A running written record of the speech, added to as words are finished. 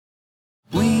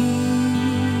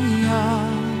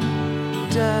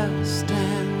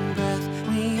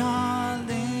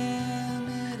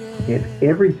if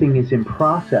everything is in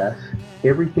process,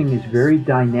 everything is very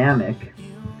dynamic,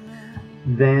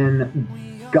 then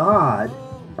God,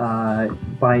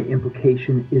 by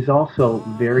implication, is also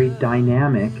very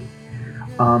dynamic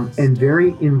and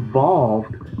very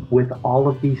involved with all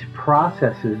of these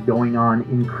processes going on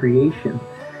in creation.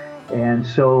 And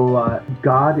so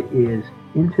God is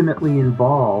intimately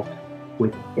involved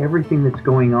with everything that's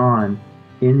going on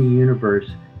in the universe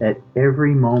at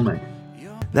every moment.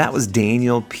 That was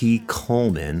Daniel P.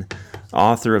 Coleman,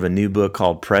 author of a new book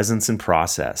called Presence and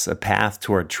Process, A Path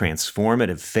Toward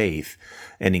Transformative Faith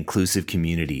and Inclusive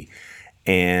Community.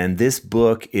 And this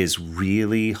book is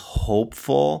really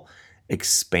hopeful,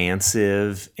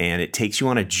 expansive, and it takes you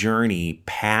on a journey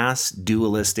past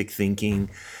dualistic thinking,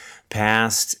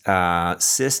 past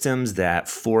systems that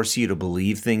force you to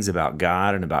believe things about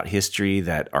God and about history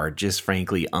that are just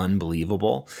frankly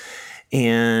unbelievable.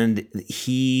 And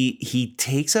he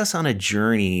takes us on a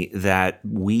journey that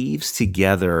weaves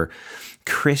together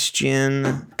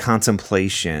Christian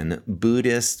contemplation,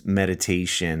 Buddhist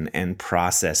meditation, and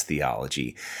process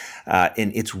theology.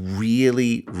 And it's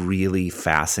really, really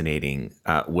fascinating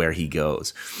where he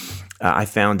goes. I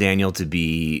found Daniel to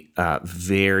be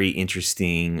very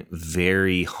interesting,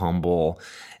 very humble,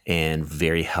 and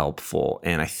very helpful.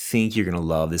 And I think you're going to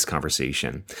love this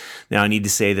conversation. Now, I need to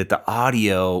say that the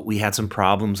audio, we had some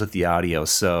problems with the audio.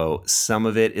 So some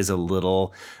of it is a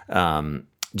little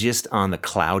just on the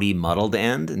cloudy, muddled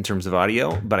end in terms of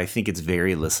audio, but I think it's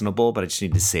very listenable. But I just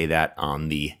need to say that on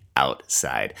the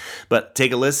outside. But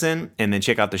take a listen and then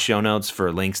check out the show notes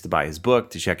for links to buy his book,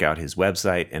 to check out his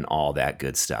website, and all that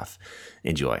good stuff.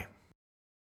 Enjoy.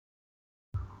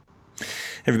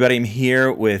 Everybody, I'm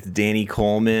here with Danny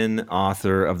Coleman,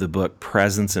 author of the book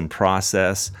Presence and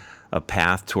Process, A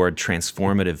Path Toward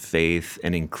Transformative Faith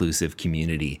and Inclusive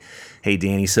Community. Hey,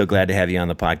 Danny, so glad to have you on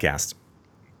the podcast.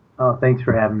 Oh, thanks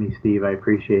for having me, Steve. I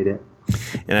appreciate it.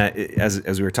 And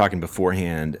as we were talking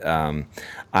beforehand,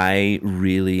 I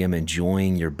really am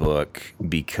enjoying your book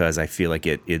because I feel like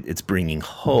it's bringing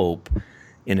hope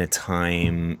in a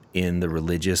time in the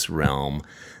religious realm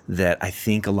that I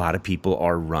think a lot of people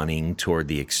are running toward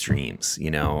the extremes. You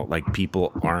know, like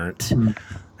people aren't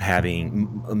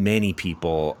having, many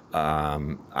people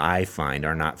I find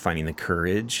are not finding the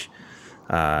courage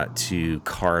to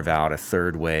carve out a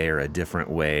third way or a different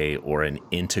way or an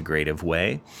integrative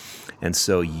way. And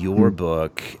so your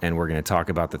book, and we're going to talk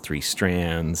about the three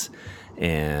strands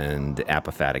and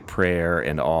apophatic prayer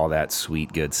and all that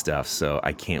sweet, good stuff. So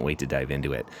I can't wait to dive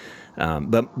into it.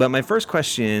 But my first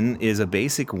question is a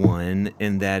basic one,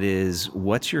 and that is,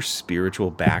 what's your spiritual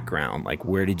background? Like,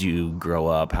 where did you grow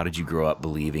up? How did you grow up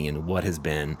believing? And what has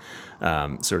been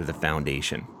sort of the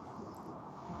foundation?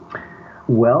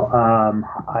 Well,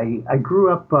 I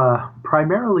grew up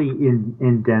primarily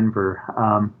in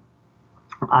Denver.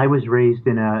 I was raised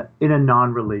in a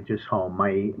non-religious home.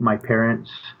 My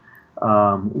parents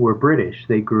were British.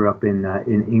 They grew up in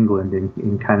England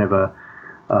in kind of a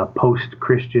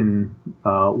post-Christian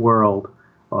world,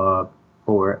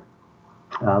 or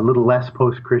a little less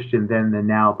post-Christian then than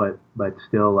now, but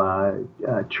still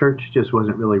church just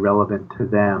wasn't really relevant to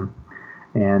them.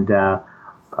 And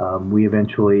we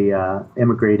eventually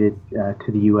immigrated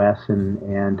to the U.S.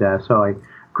 and so I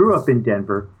grew up in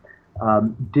Denver.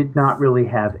 Did not really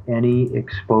have any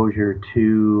exposure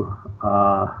to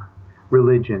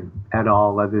religion at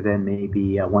all, other than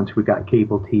maybe once we got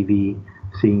cable TV,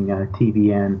 seeing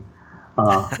TVN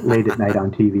late at night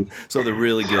on TV. So the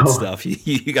really good stuff.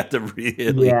 You got the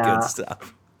really good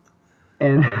stuff.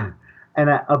 And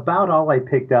about all I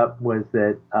picked up was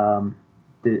that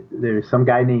there's some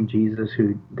guy named Jesus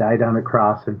who died on a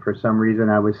cross, and for some reason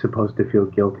I was supposed to feel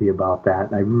guilty about that,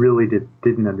 and I really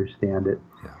didn't understand it.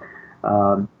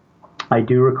 Yeah. I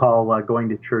do recall going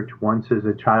to church once as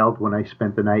a child when I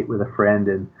spent the night with a friend,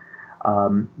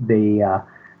 and they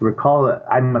recall that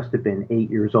I must have been 8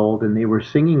 years old, and they were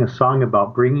singing a song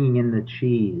about bringing in the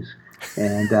cheese,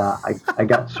 and I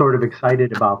got sort of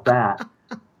excited about that.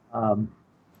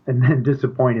 And then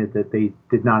disappointed that they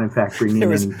did not, in fact, bring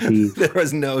in any cheese. There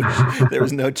was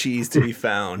no cheese to be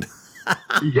found.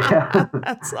 Yeah,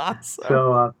 that's awesome.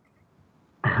 So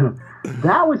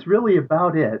that was really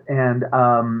about it. And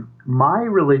my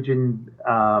religion,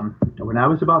 when I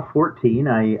was about 14,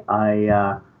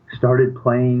 I started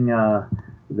playing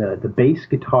the bass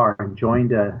guitar and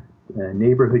joined a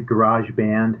neighborhood garage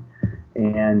band,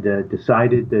 and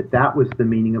decided that was the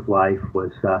meaning of life,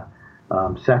 was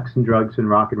sex and drugs and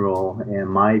rock and roll, and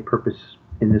my purpose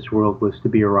in this world was to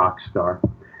be a rock star.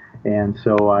 And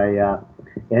so I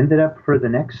ended up for the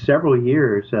next several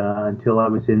years until I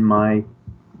was in my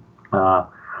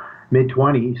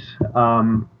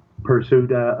mid-20s,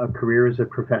 pursued a career as a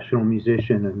professional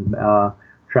musician and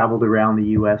traveled around the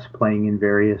U.S. playing in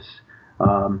various,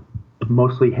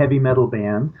 mostly heavy metal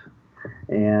bands.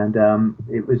 And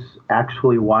it was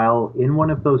actually while in one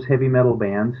of those heavy metal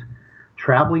bands,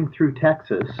 traveling through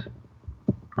Texas,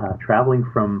 traveling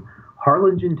from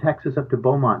Harlingen, Texas, up to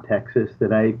Beaumont, Texas,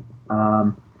 that I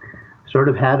sort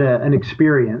of had an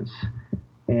experience.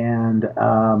 And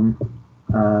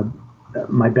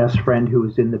my best friend who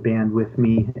was in the band with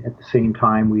me at the same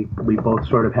time, we both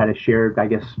sort of had a shared, I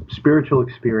guess, spiritual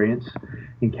experience,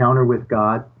 encounter with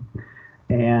God.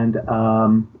 And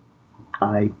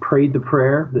I prayed the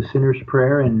prayer, the sinner's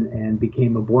prayer, and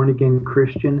became a born-again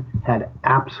Christian. Had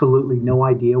absolutely no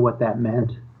idea what that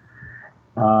meant.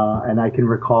 And I can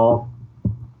recall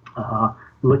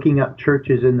looking up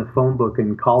churches in the phone book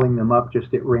and calling them up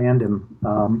just at random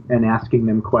and asking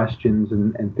them questions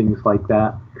and things like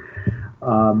that.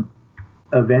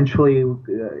 Eventually,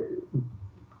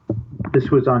 this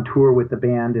was on tour with the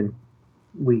band, and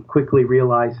we quickly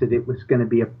realized that it was going to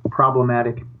be a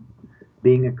problematic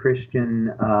being a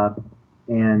Christian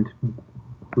and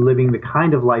living the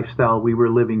kind of lifestyle we were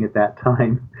living at that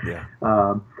time. Yeah.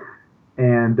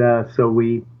 So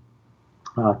we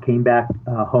came back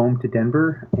home to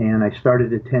Denver, and I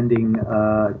started attending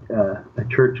a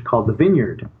church called the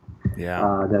Vineyard.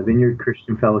 Yeah. The Vineyard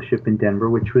Christian Fellowship in Denver,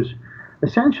 which was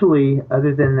essentially,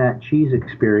 other than that cheese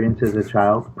experience as a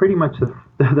child, pretty much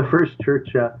the first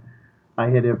church I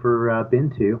had ever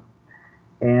been to.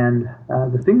 And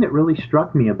the thing that really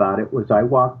struck me about it was I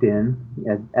walked in,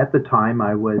 at the time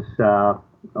I was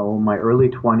my early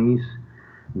 20s,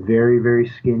 very, very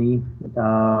skinny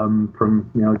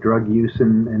from drug use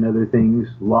and other things,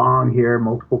 long hair,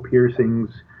 multiple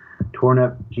piercings, torn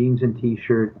up jeans and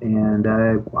t-shirt, and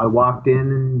I walked in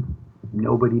and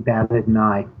nobody batted an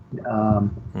eye.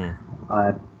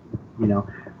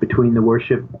 Between the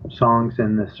worship songs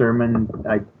and the sermon,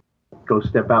 I'd go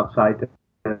step outside to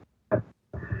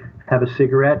have a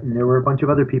cigarette, and there were a bunch of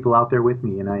other people out there with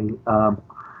me, and I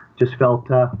just felt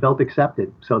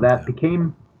accepted. So that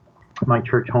became my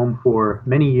church home for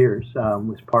many years.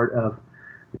 Was part of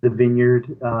the Vineyard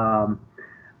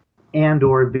and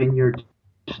or Vineyard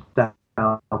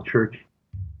style churches.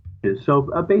 So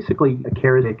basically, a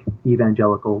charismatic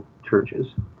evangelical churches.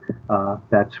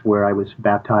 That's where I was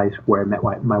baptized, where I met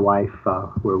my wife,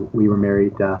 where we were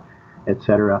married,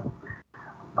 etc.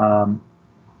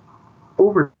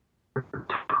 Over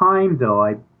time, though,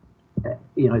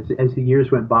 as the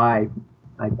years went by,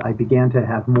 I began to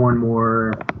have more and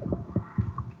more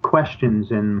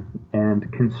questions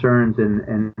and concerns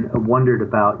and wondered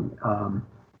about,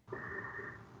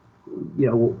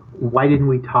 why didn't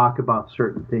we talk about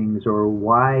certain things, or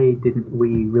why didn't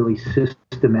we really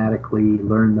systematically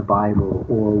learn the Bible,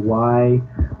 or why,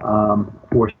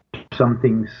 or some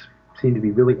things seem to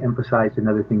be really emphasized and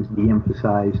other things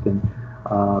de-emphasized,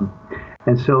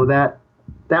 and so that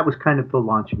was kind of the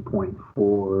launching point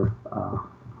for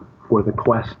the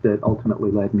quest that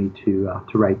ultimately led me to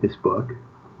write this book.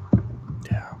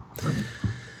 Yeah.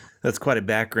 That's quite a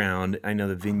background. I know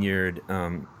the Vineyard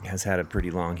has had a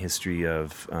pretty long history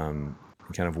of kind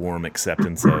of warm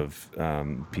acceptance of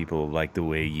people like the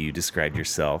way you described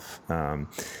yourself.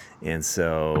 And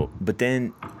so, but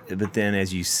then,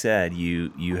 as you said,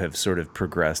 you have sort of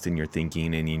progressed in your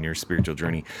thinking and in your spiritual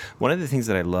journey. One of the things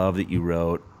that I love that you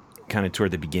wrote kind of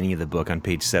toward the beginning of the book on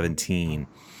page 17,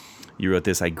 you wrote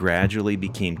this: I gradually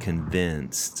became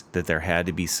convinced that there had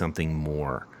to be something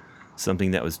more.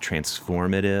 Something that was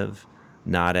transformative,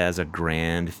 not as a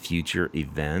grand future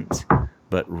event,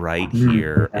 but right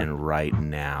here and right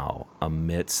now,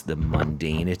 amidst the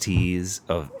mundanities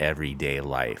of everyday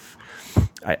life.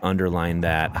 I underlined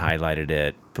that, highlighted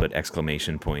it, put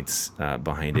exclamation points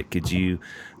behind it. Could you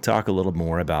talk a little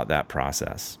more about that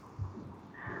process?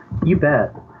 You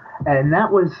bet. And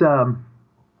that was,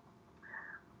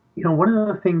 one of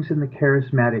the things in the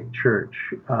charismatic church,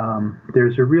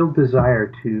 there's a real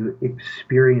desire to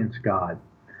experience God.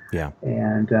 Yeah.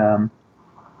 And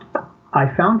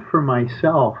I found for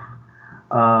myself,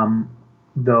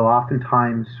 though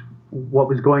oftentimes what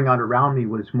was going on around me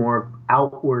was more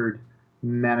outward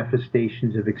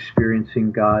manifestations of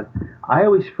experiencing God, I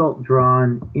always felt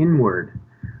drawn inward,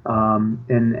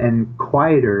 and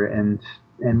quieter and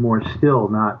more still,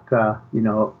 not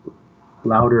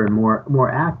louder and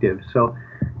more active. So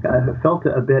I felt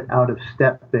a bit out of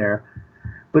step there.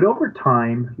 But over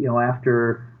time,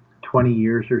 after 20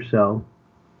 years or so,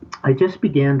 I just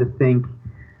began to think,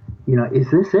 is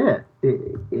this it?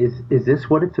 Is this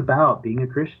what it's about, being a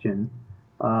Christian?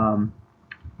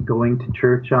 going to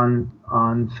church on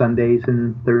Sundays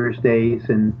and Thursdays,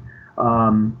 and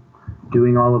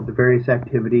doing all of the various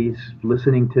activities,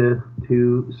 listening to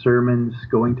sermons,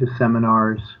 going to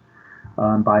seminars,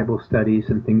 Bible studies,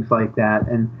 and things like that.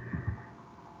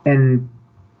 And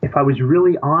if I was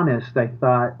really honest, I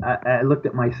thought I looked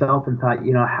at myself and thought,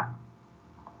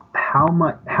 how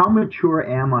mature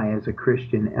am I as a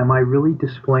Christian? Am I really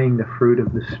displaying the fruit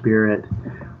of the Spirit?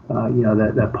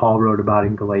 That Paul wrote about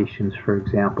in Galatians, for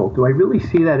example. Do I really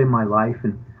see that in my life?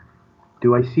 And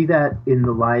do I see that in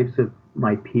the lives of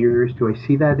my peers? Do I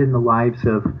see that in the lives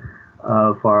of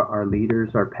our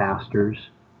leaders, our pastors?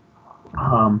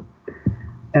 And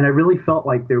I really felt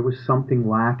like there was something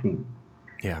lacking.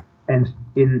 Yeah. And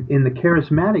in the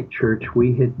charismatic church,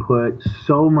 we had put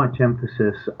so much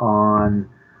emphasis on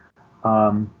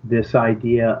this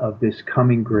idea of this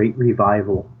coming great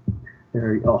revival.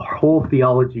 Whole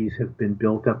theologies have been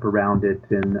built up around it,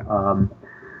 and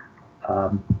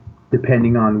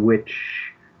depending on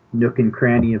which nook and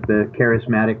cranny of the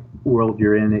charismatic world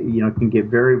you're in, it can get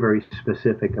very, very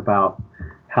specific about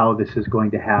how this is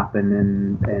going to happen,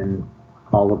 and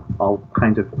all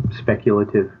kinds of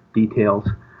speculative details.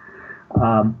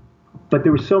 But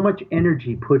there was so much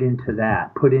energy put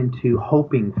into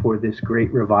hoping for this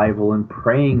great revival and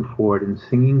praying for it and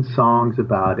singing songs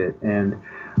about it, and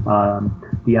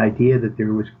the idea that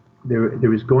there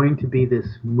was going to be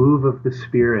this move of the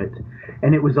Spirit,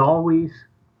 and it was always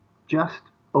just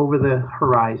over the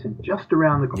horizon, just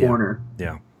around the corner.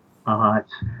 Yeah.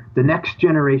 It's the next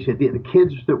generation, the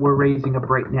kids that we're raising up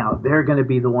right now. They're going to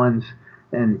be the ones,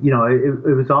 and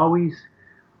it was always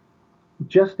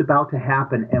just about to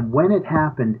happen, and when it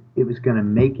happened, it was going to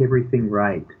make everything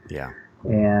right. Yeah.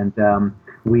 And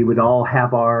we would all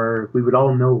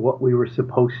know what we were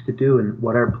supposed to do and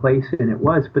what our place in it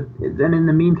was. But then, in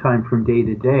the meantime, from day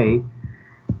to day,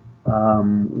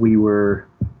 we were,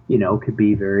 could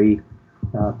be very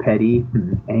petty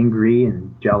and angry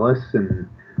and jealous, and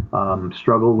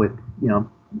struggle with,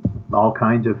 all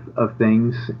kinds of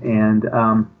things. And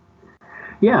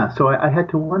so I had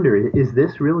to wonder, is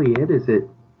this really it? Is it,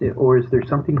 or is there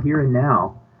something here and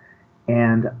now?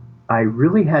 And I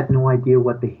really had no idea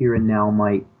what the here and now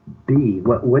might be.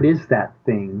 What is that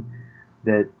thing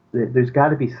that there's got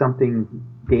to be something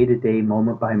day to day,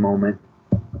 moment by moment.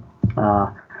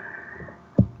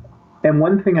 And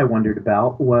one thing I wondered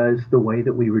about was the way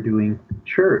that we were doing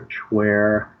church,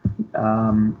 where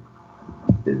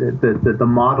the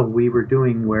model we were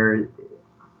doing, where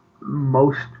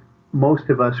most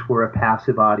of us were a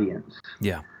passive audience.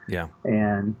 Yeah.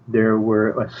 And there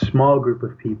were a small group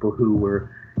of people who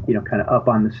were, kind of up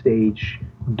on the stage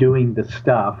doing the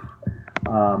stuff.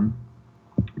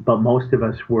 But most of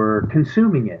us were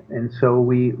consuming it. And so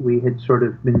we had sort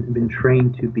of been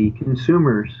trained to be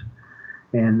consumers.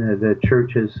 And the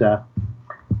church, as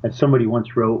somebody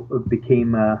once wrote,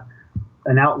 became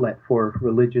an outlet for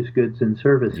religious goods and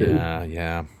services.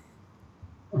 Yeah.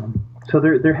 So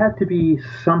there had to be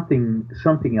something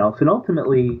else, and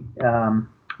ultimately,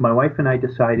 my wife and I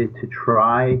decided to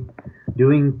try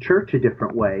doing church a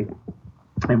different way,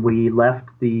 and we left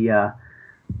the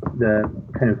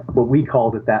kind of what we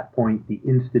called at that point the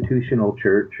institutional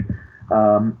church,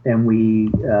 and we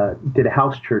did a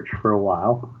house church for a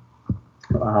while,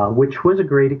 which was a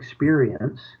great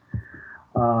experience.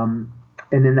 And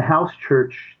in the house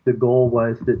church, the goal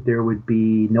was that there would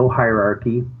be no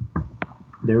hierarchy.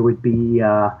 There would be,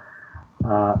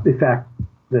 in fact,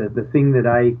 the thing that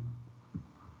I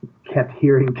kept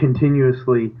hearing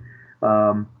continuously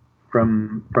from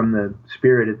the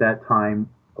Spirit at that time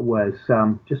was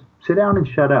just sit down and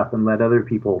shut up and let other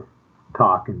people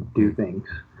talk and do things.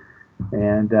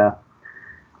 And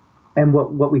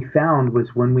what we found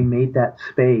was when we made that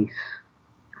space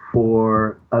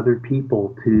for other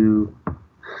people to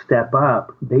step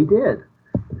up, they did.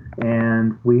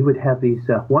 And we would have these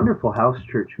wonderful house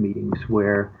church meetings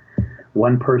where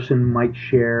one person might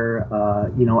share,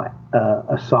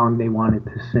 a song they wanted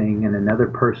to sing, and another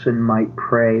person might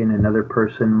pray, and another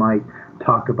person might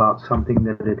talk about something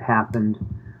that had happened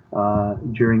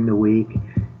during the week,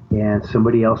 and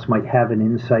somebody else might have an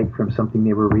insight from something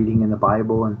they were reading in the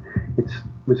Bible. And it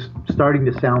was starting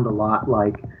to sound a lot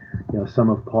like, some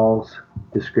of Paul's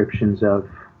descriptions of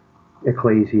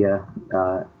ecclesia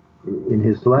in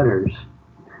his letters.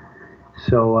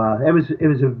 So it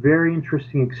was a very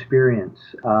interesting experience,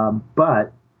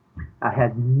 but I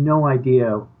had no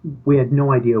idea. We had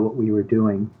no idea what we were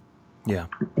doing. Yeah.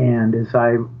 And as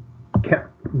I kept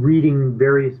reading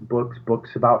various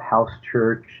books about house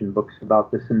church and books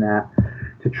about this and that,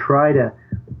 to try to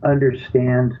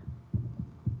understand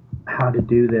how to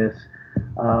do this,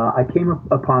 I came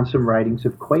upon some writings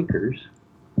of Quakers,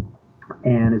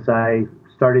 and as I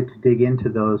started to dig into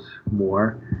those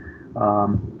more,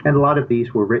 and a lot of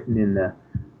these were written in the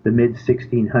mid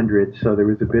 1600s, so there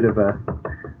was a bit of a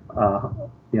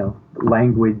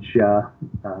language,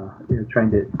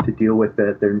 trying to deal with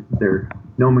their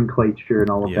nomenclature and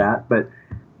all of that. But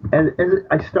as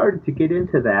I started to get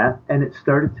into that, and it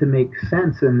started to make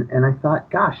sense, and I thought,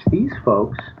 gosh, these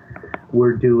folks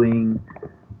were doing,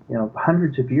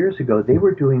 hundreds of years ago, they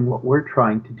were doing what we're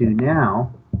trying to do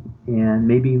now, and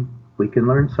maybe we can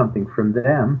learn something from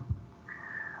them.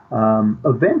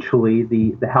 Eventually,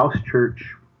 the house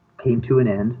church came to an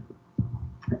end,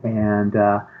 and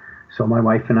so my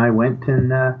wife and I went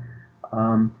and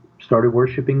started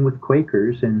worshiping with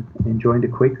Quakers and joined a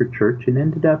Quaker church, and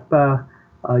ended up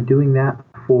doing that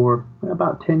for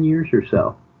about 10 years or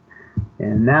so.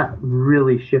 And that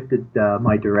really shifted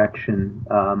my direction.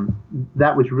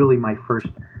 That was really my first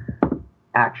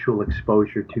actual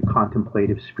exposure to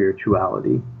contemplative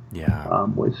spirituality.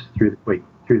 Was through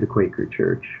the Quaker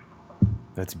church.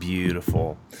 That's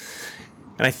beautiful.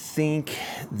 And I think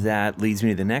that leads me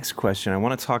to the next question. I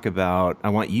want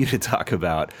you to talk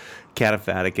about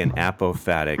cataphatic and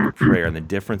apophatic prayer and the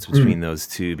difference between those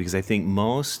two, because I think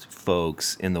most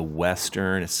folks in the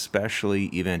Western, especially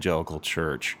evangelical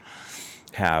church,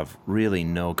 have really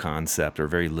no concept or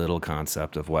very little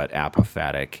concept of what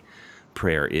apophatic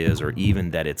prayer is, or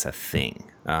even that it's a thing.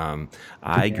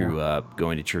 I grew up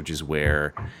going to churches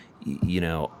where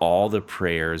all the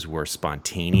prayers were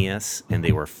spontaneous and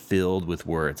they were filled with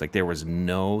words. Like, there was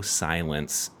no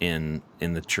silence in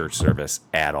the church service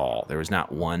at all. There was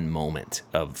not one moment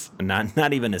of,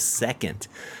 not even a second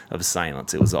of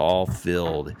silence. It was all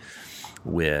filled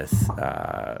with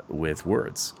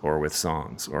words, or with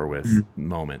songs, or with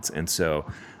moments. And so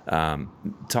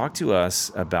talk to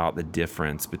us about the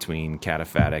difference between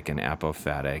cataphatic and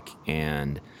apophatic,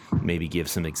 and maybe give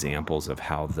some examples of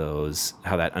how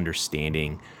that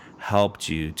understanding helped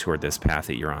you toward this path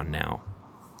that you're on now.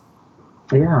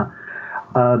 Yeah.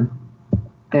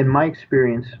 And my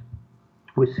experience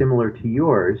was similar to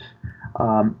yours.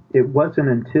 It wasn't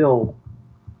until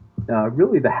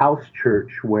really the house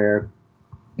church where,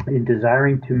 in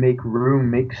desiring to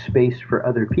make space for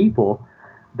other people,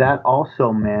 that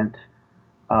also meant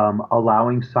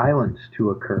allowing silence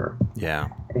to occur. Yeah.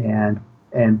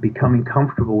 And becoming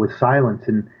comfortable with silence.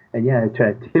 And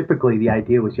typically the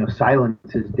idea was,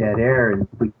 silence is dead air, and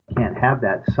we can't have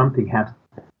that. Something has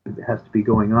to be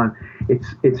going on.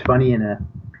 It's funny, in a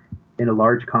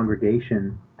large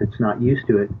congregation that's not used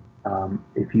to it,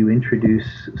 if you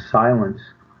introduce silence,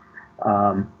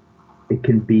 it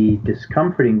can be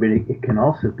discomforting, but it can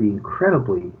also be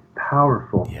incredibly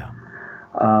powerful. Yeah.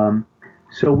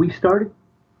 So we started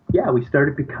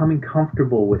becoming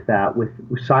comfortable with that, with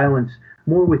silence,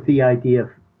 more with the idea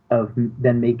of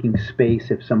then making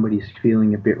space if somebody's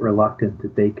feeling a bit reluctant,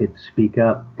 that they could speak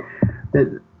up.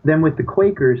 Then with the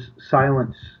Quakers,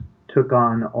 silence took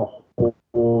on a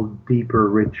whole deeper,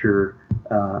 richer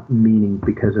meaning,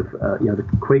 because of the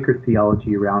Quaker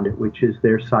theology around it, which is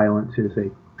their silence is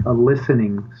a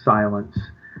listening silence,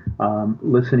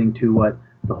 listening to what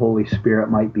the Holy Spirit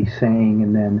might be saying,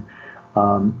 and then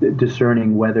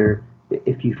discerning whether,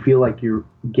 if you feel like you're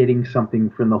getting something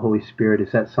from the Holy Spirit,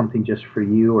 is that something just for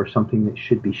you, or something that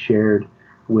should be shared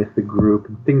with the group,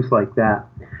 and things like that.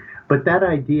 But that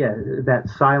idea, that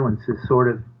silence, is sort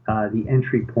of the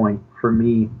entry point for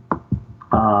me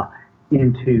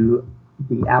into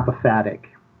the apophatic,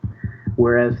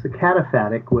 whereas the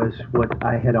cataphatic was what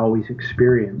I had always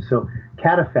experienced. So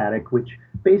cataphatic, which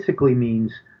basically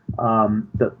means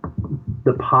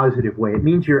the positive way. It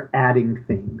means you're adding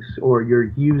things, or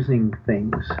you're using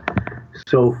things.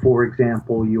 So, for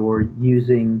example, you're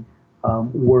using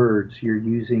words, you're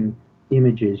using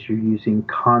images, you're using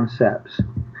concepts.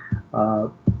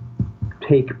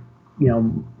 Take,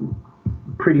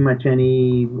 pretty much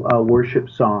any worship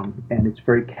song, and it's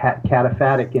very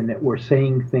cataphatic in that we're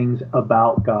saying things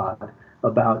about God,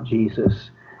 about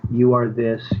Jesus. You are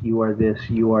this, you are this,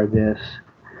 you are this.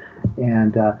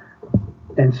 And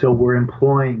so we're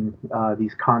employing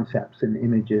these concepts and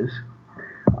images.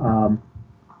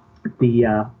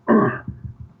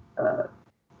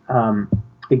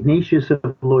 Ignatius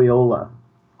of Loyola,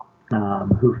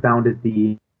 who founded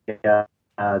the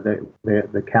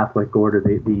Catholic order,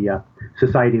 the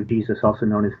Society of Jesus, also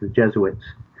known as the Jesuits,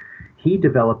 he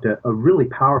developed a really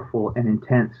powerful and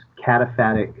intense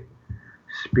cataphatic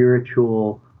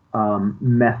spiritual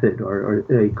method, or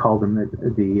they call them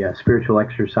the spiritual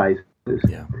exercises.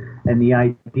 Yeah. And the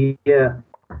idea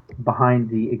behind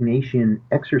the Ignatian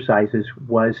exercises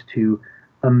was to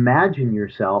imagine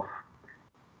yourself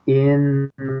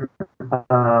in,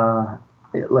 uh,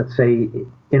 let's say,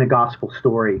 in a gospel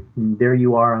story. And there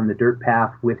you are on the dirt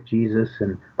path with Jesus,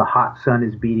 and the hot sun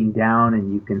is beating down,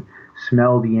 and you can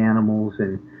smell the animals,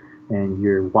 and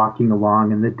you're walking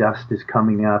along, and the dust is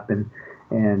coming up, and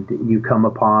you come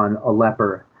upon a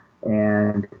leper,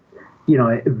 and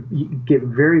you get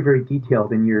very, very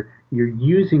detailed, and you're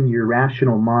using your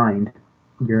rational mind,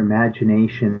 your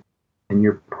imagination, and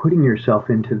you're putting yourself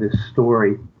into this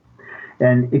story,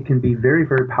 and it can be very,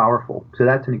 very powerful. So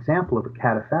that's an example of a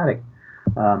cataphatic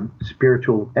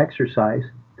spiritual exercise.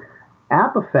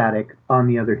 Apophatic, on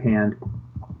the other hand,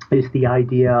 is the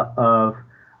idea of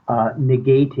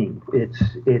negating.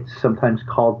 It's sometimes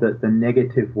called the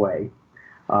negative way.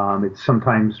 It's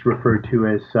sometimes referred to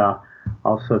as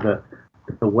also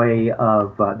the way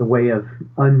of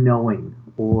unknowing,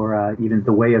 or even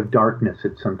the way of darkness.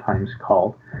 It's sometimes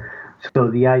called.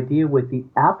 So the idea with the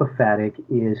apophatic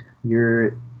is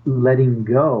you're letting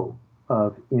go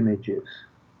of images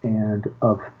and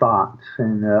of thoughts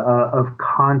and of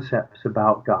concepts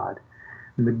about God.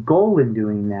 And the goal in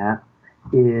doing that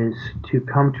is to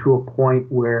come to a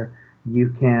point where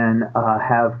you can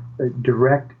have a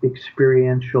direct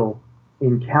experiential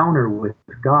encounter with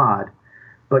God,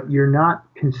 but you're not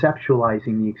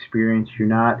conceptualizing the experience, you're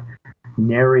not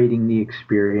narrating the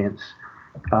experience,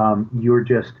 you're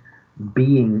just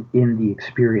being in the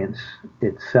experience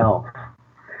itself.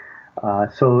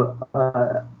 So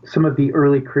some of the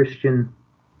early Christian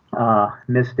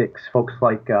mystics, folks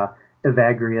like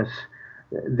Evagrius,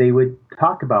 they would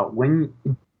talk about when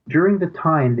during the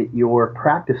time that you're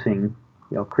practicing,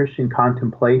 Christian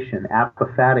contemplation,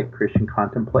 apophatic Christian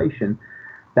contemplation,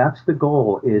 that's the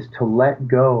goal, is to let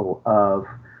go of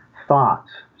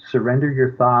thoughts, surrender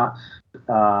your thoughts,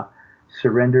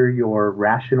 surrender your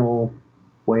rational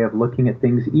way of looking at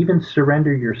things, even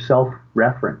surrender your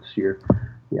self-reference, your,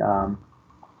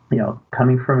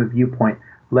 coming from a viewpoint.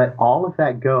 Let all of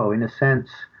that go. In a sense,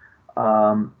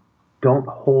 don't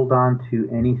hold on to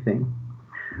anything.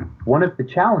 One of the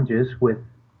challenges with,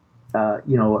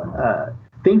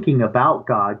 thinking about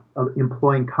God,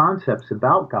 employing concepts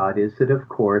about God, is that, of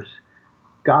course,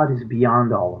 God is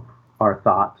beyond all of our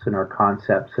thoughts and our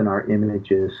concepts and our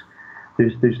images.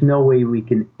 There's no way we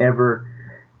can ever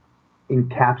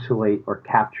encapsulate or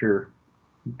capture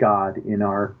God in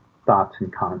our thoughts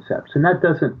and concepts. And that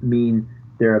doesn't mean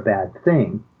they're a bad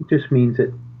thing. It just means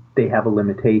that they have a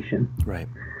limitation. Right.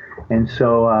 And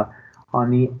so on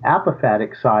the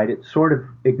apophatic side, it's sort of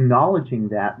acknowledging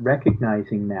that,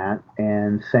 recognizing that,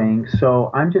 and saying,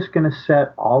 so I'm just going to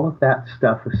set all of that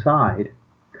stuff aside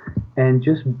and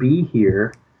just be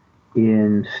here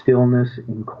in stillness,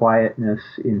 in quietness,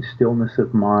 in stillness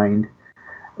of mind.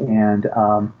 And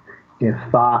if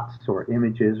thoughts or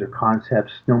images or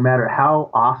concepts, no matter how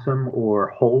awesome or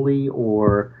holy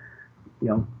or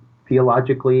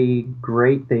theologically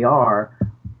great they are,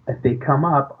 if they come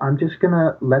up, I'm just going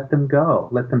to let them go,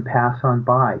 let them pass on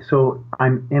by. So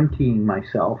I'm emptying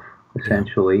myself,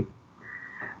 essentially,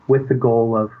 with the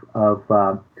goal of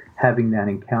having that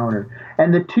encounter.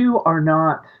 And the two are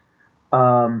not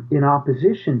in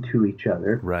opposition to each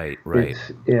other. Right.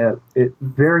 It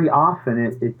very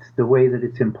often, it's the way that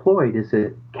it's employed is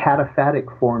that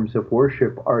cataphatic forms of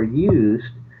worship are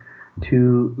used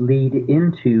to lead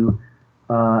into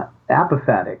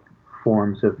apophatic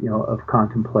forms of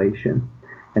contemplation,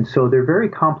 and so they're very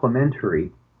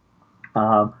complementary.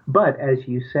 But as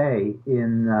you say,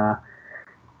 in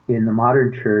the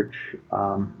modern church,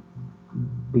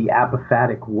 the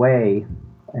apophatic way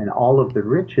and all of the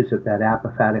riches of that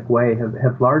apophatic way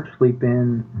have largely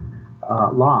been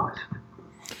lost.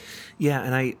 Yeah,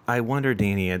 and I wonder,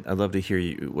 Danny, I'd love to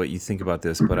hear what you think about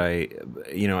this, but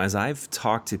as I've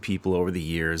talked to people over the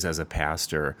years as a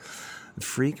pastor,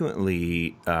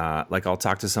 frequently, like I'll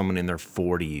talk to someone in their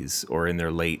 40s or in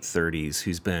their late 30s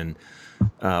who's been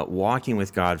walking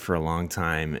with God for a long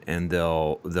time, and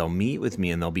they'll meet with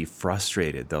me and they'll be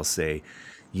frustrated. They'll say,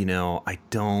 I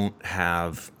don't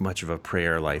have much of a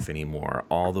prayer life anymore.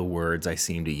 All the words I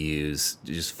seem to use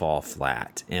just fall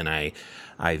flat, and I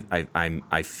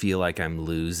feel like I'm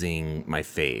losing my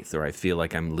faith, or I feel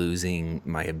like I'm losing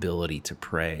my ability to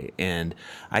pray. And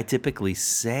I typically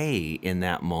say in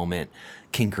that moment,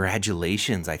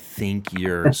 congratulations, I think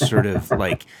you're sort of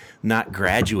like not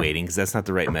graduating, because that's not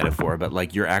the right metaphor, but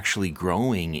like you're actually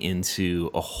growing into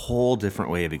a whole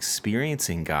different way of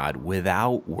experiencing God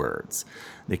without words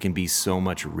that can be so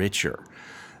much richer.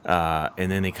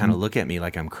 And then they kind of look at me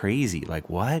like I'm crazy, like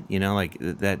what? Like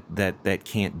that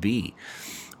can't be.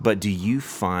 But do you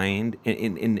find,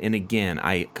 and again,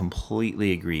 I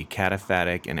completely agree,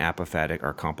 cataphatic and apophatic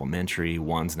are complementary.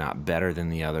 One's not better than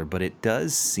the other, but it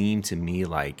does seem to me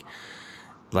like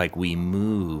we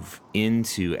move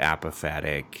into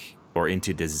apophatic or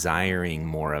into desiring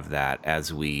more of that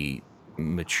as we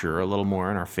mature a little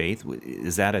more in our faith.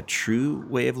 Is that a true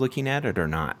way of looking at it or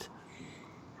not?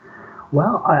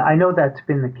 Well, I know that's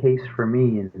been the case for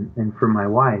me and for my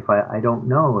wife. I don't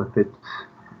know if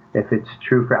it's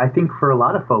true for. I think for a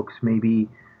lot of folks, maybe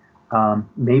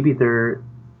they're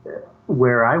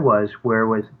where I was, where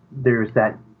was there's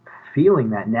that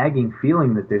feeling, that nagging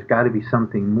feeling that there's got to be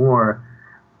something more,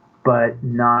 but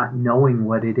not knowing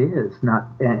what it is. Not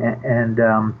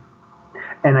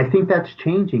and I think that's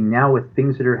changing now with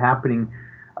things that are happening.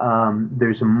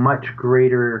 There's a much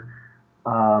greater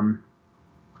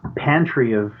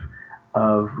pantry of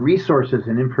resources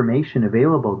and information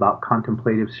available about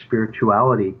contemplative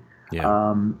spirituality.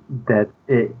 Yeah. That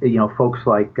folks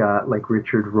like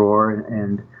Richard Rohr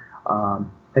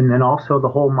and then also the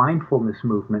whole mindfulness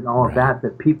movement, all of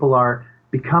that people are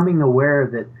becoming aware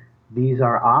that these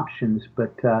are options.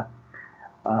 But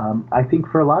I think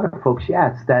for a lot of folks,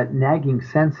 it's that nagging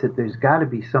sense that there's got to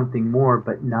be something more,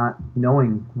 but not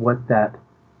knowing what that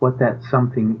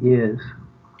something is.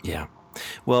 Yeah.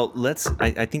 Well,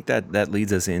 I think that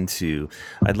leads us into,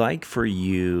 I'd like for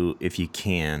you, if you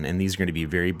can, and these are going to be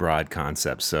very broad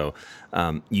concepts. So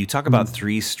you talk about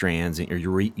three strands, or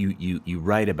you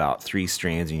write about three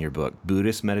strands in your book: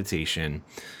 Buddhist meditation,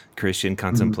 Christian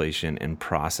contemplation, and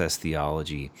process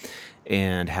theology,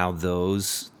 and how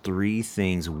those three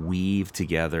things weave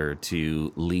together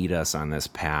to lead us on this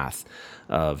path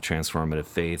of transformative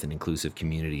faith and inclusive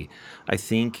community. I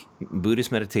think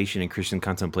Buddhist meditation and Christian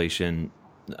contemplation,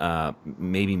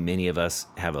 maybe many of us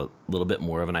have a little bit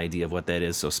more of an idea of what that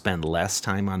is, so spend less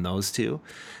time on those two,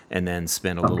 and then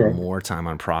spend a little more time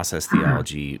on process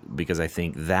theology, because I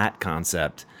think that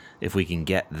concept, if we can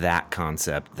get that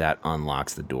concept, that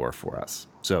unlocks the door for us.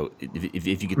 So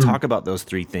if you could talk about those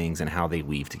three things and how they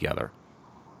weave together.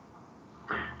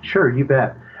 Sure, you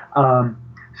bet.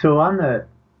 So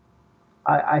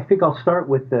I think I'll start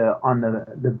with on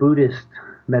the Buddhist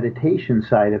meditation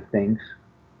side of things.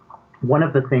 One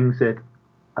of the things that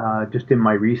just in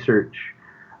my research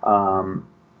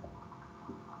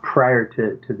prior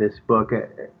to this book,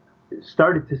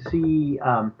 started to see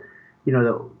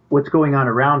what's going on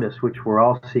around us, which we're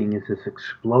all seeing, is this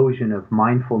explosion of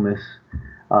mindfulness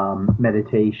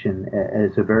meditation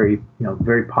as a very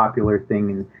very popular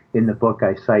thing. In the book,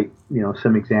 I cite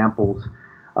some examples.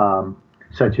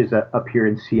 Such as up here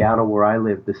in Seattle, where I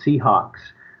live, the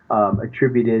Seahawks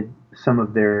attributed some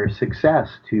of their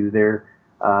success to their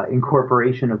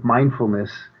incorporation of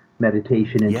mindfulness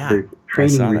meditation into their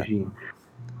training regime.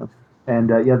 And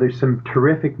there's some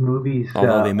terrific movies.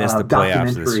 Although they missed the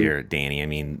playoffs this year, Danny. I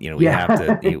mean, we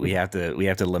have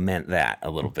to lament that a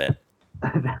little bit.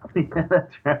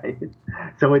 That's right.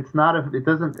 So it's not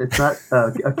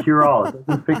a cure-all. It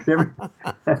doesn't fix everything.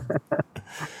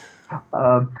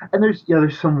 And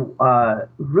there's some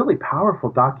really powerful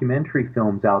documentary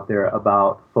films out there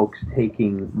about folks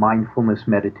taking mindfulness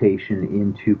meditation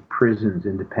into prisons,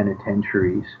 into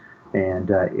penitentiaries,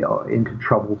 and into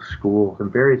troubled schools,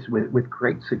 and various with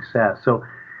great success. So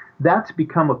that's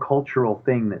become a cultural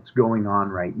thing that's going on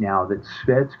right now.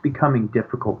 That's becoming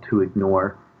difficult to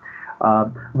ignore.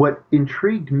 What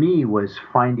intrigued me was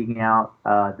finding out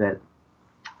that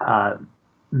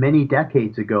many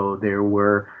decades ago there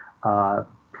were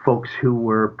folks who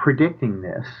were predicting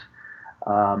this,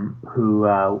 who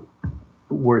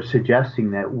were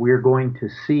suggesting that we're going to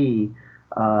see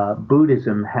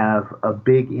Buddhism have a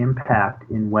big impact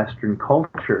in Western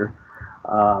culture,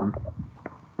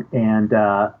 and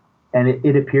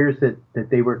it appears that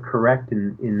they were correct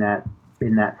in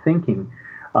that thinking.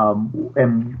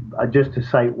 And just to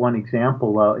cite one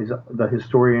example, is the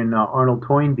historian Arnold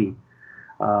Toynbee,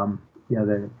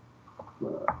 the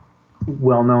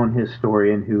well-known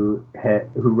historian who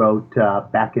wrote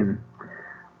back in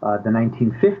the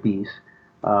 1950s,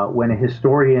 when a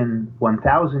historian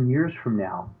 1,000 years from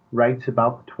now writes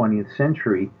about the 20th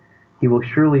century, he will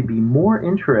surely be more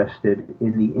interested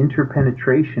in the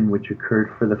interpenetration which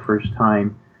occurred for the first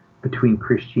time between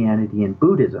Christianity and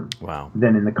Buddhism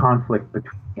than in the conflict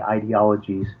between the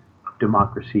ideologies of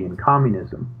democracy and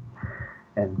communism.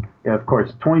 And of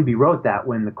course, Toynbee wrote that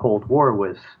when the Cold War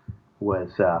was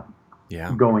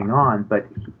going on, but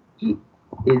he,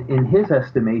 in his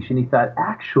estimation, he thought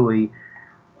actually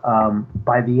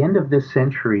by the end of this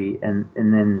century and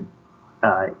then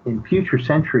in future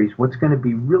centuries, what's going to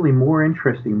be really more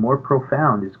interesting, more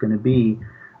profound, is going to be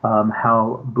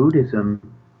how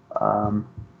Buddhism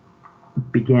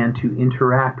began to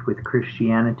interact with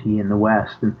Christianity in the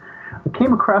West. And I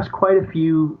came across quite a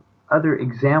few other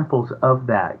examples of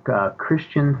that.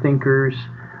 Christian thinkers,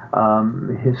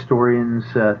 historians,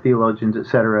 theologians,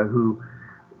 etc., who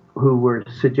were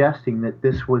suggesting that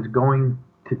this was going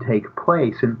to take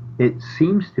place, and it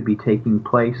seems to be taking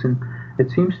place, and it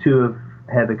seems to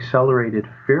have accelerated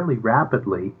fairly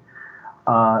rapidly,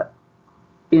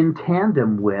 in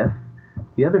tandem with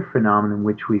the other phenomenon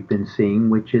which we've been seeing,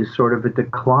 which is sort of a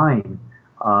decline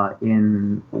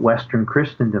in Western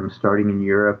Christendom, starting in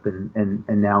Europe and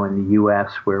now in the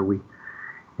U.S., where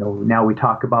now we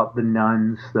talk about the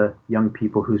nones, the young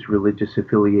people whose religious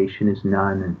affiliation is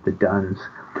none, and the dones.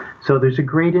 So there's a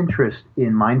great interest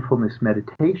in mindfulness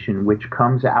meditation, which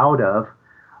comes out of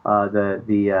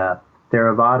the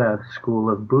Theravada school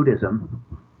of Buddhism.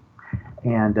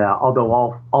 And although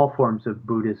all forms of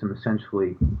Buddhism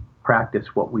essentially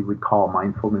practice what we would call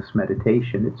mindfulness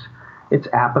meditation, it's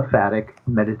apophatic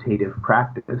meditative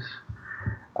practice.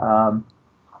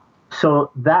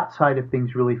 So that side of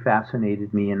things really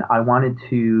fascinated me, and I wanted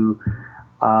to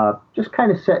just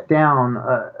kind of set down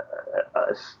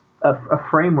a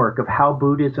framework of how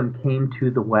Buddhism came to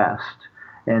the West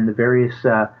and the various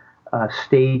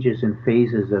stages and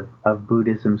phases of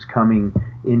Buddhism's coming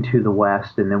into the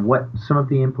West, and then what some of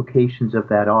the implications of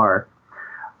that are.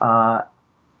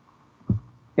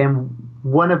 And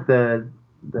one of the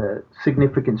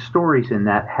significant stories in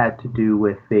that had to do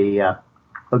with a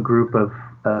group of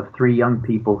 3 young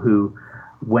people who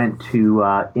went to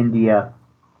India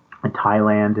and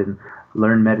Thailand and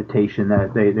learned meditation.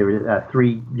 They were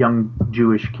 3 young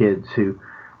Jewish kids who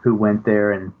went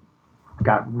there and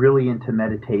got really into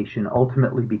meditation,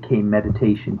 ultimately became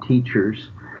meditation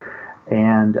teachers,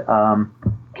 and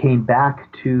came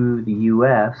back to the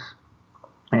U.S.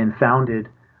 and founded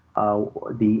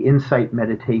the Insight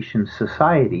Meditation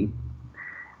Society,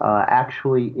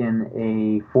 actually in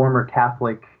a former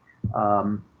Catholic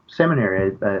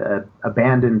seminary,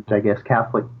 abandoned, I guess,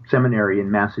 Catholic seminary in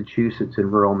Massachusetts,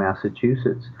 in rural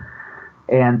Massachusetts.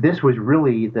 And this was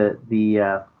really the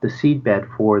seedbed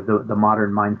for the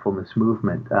modern mindfulness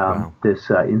movement, wow. This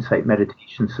Insight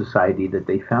Meditation Society that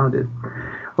they founded.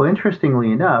 Well,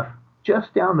 interestingly enough,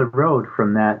 just down the road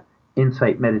from that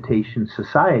Insight Meditation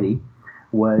Society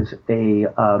was a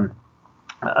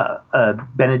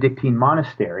Benedictine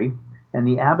monastery, and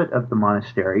the abbot of the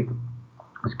monastery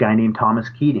was a guy named Thomas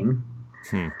Keating.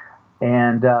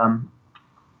 And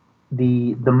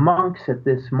the monks at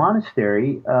this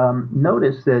monastery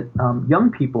noticed that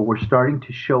young people were starting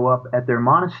to show up at their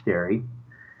monastery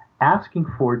asking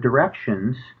for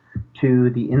directions to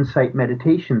the Insight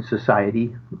Meditation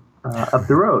Society up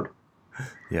the road.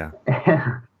 Yeah.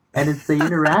 And as they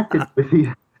interacted with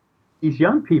these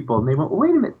young people, and they went,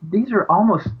 wait a minute, these are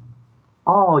almost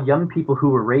all young people who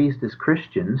were raised as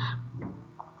Christians,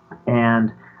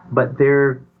 but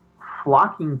they're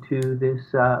flocking to this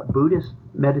Buddhist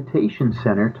meditation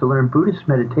center to learn Buddhist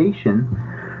meditation.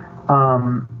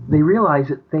 They realized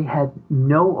that they had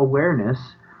no awareness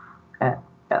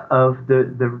of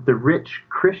the rich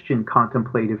Christian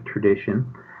contemplative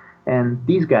tradition, and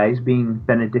these guys, being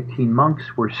Benedictine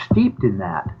monks, were steeped in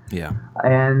that. Yeah.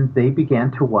 And they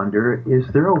began to wonder, is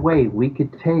there a way we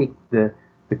could take the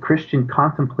Christian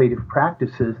contemplative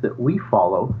practices that we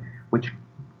follow, which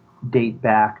date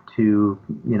back to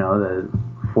the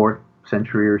 4th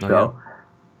century or so?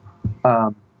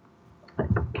 Oh,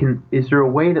 yeah. Is there a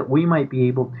way that we might be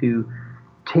able to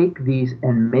take these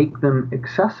and make them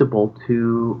accessible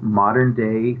to modern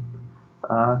day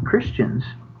Christians?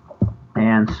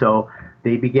 And so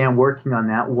they began working on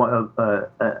that.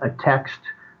 A text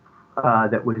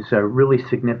that was really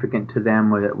significant to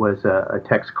them was a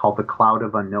text called The Cloud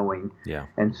of Unknowing. Yeah.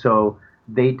 And so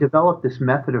they developed this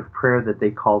method of prayer that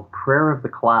they called Prayer of the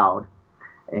Cloud,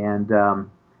 and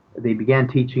they began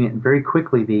teaching it, and very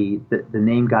quickly the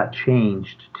name got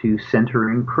changed to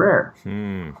Centering Prayer.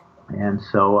 And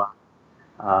so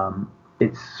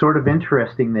it's sort of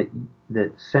interesting that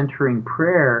centering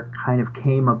prayer kind of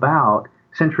came about.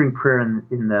 Centering prayer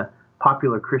in the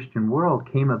popular Christian world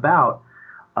came about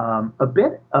a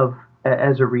bit of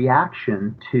as a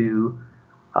reaction to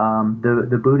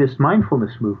the Buddhist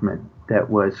mindfulness movement that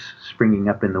was springing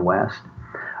up in the West.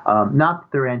 Not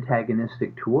that they're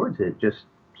antagonistic towards it, just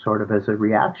sort of as a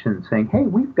reaction, saying, hey,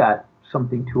 we've got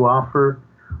something to offer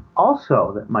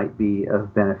also that might be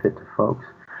of benefit to folks.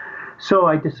 So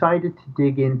I decided to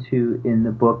dig into, in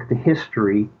the book, the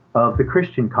history of the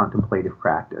Christian contemplative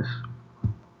practice.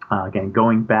 Again,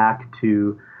 going back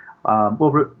to,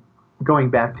 going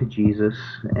back to Jesus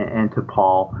and to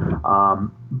Paul,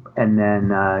 and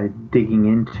then digging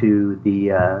into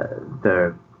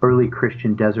the early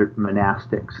Christian desert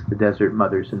monastics, the desert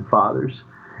mothers and fathers,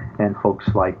 and folks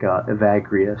like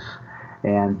Evagrius,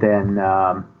 and then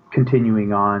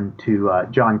continuing on to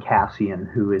John Cassian,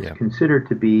 who is considered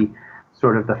to be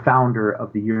sort of the founder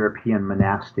of the European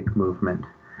monastic movement,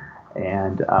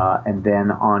 and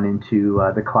then on into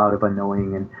the Cloud of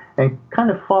Unknowing, and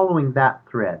kind of following that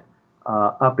thread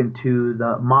up into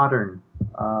the modern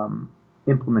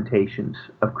implementations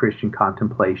of Christian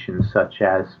contemplation, such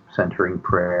as centering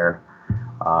prayer,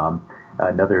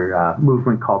 another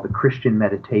movement called the Christian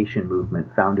Meditation Movement,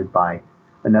 founded by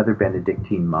another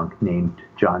Benedictine monk named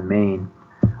John Main.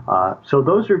 So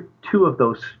those are two of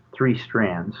those three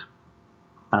strands.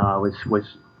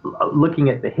 Was looking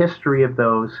at the history of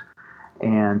those,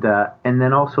 and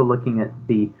then also looking at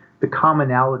the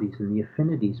commonalities and the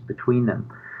affinities between them.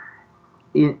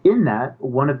 In that,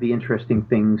 one of the interesting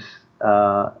things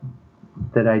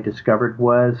that I discovered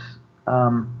was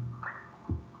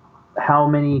how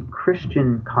many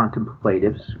Christian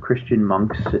contemplatives, Christian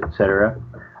monks, etc.,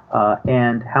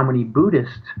 and how many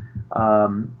Buddhist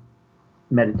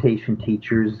meditation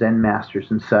teachers, Zen masters,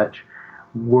 and such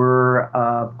were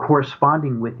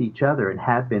corresponding with each other and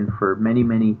have been for many,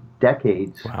 many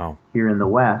decades here in the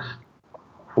West.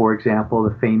 For example,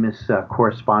 the famous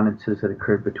correspondences that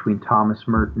occurred between Thomas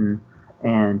Merton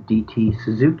and D.T.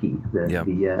 Suzuki,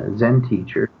 the Zen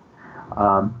teacher.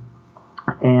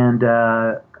 And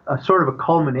a sort of a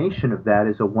culmination of that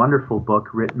is a wonderful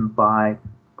book written by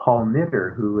Paul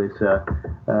Knitter, who is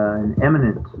an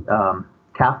eminent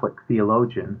Catholic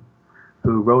theologian,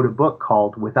 who wrote a book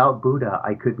called "Without Buddha,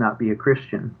 I Could Not Be a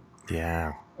Christian."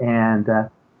 Yeah. And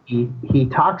he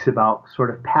talks about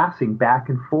sort of passing back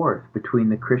and forth between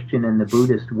the Christian and the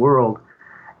Buddhist world,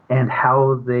 and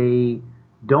how they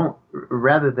don't,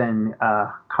 rather than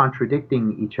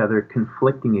contradicting each other,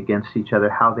 conflicting against each other,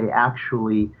 how they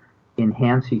actually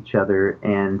enhance each other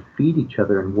and feed each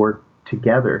other and work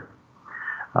together.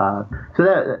 So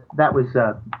that was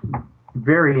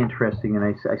very interesting, and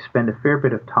I spend a fair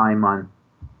bit of time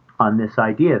on this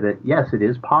idea that, yes, it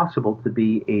is possible to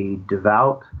be a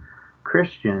devout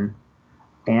Christian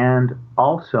and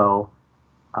also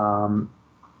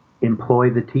employ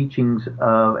the teachings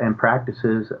of and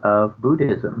practices of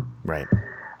Buddhism. Right.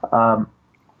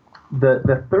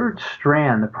 The third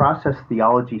strand, the process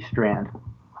theology strand,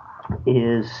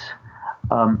 is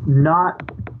not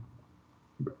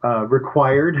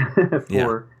required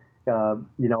for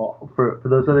for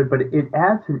those other, but it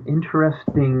adds an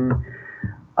interesting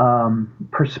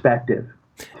perspective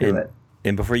to it.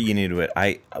 And before you get into it,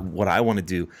 what I want to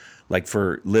do, like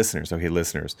for listeners,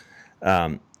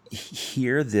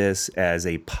 hear this as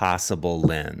a possible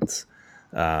lens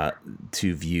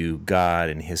to view God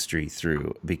and history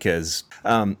through, because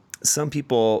some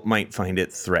people might find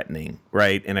it threatening,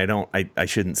 right? And I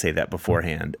shouldn't say that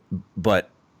beforehand, but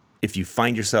if you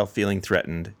find yourself feeling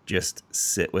threatened, just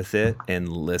sit with it and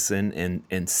listen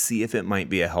and see if it might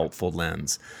be a helpful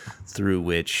lens through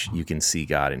which you can see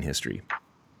God in history.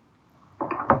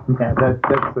 Yeah,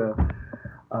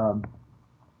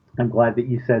 I'm glad that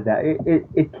you said that.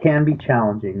 It can be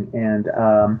challenging, and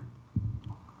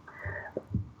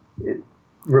it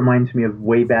reminds me of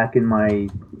way back in my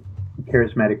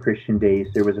charismatic Christian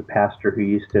days. There was a pastor who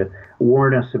used to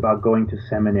warn us about going to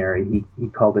seminary. He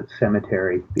called it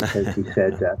cemetery, because he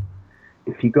said,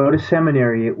 if you go to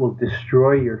seminary, it will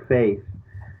destroy your faith.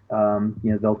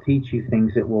 They'll teach you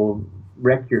things that will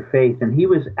wreck your faith. And he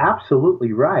was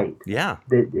absolutely right. Yeah.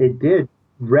 That it did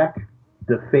wreck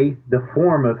the faith, the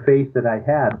form of faith that I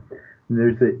had. And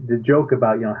there's the joke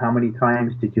about, how many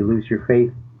times did you lose your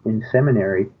faith in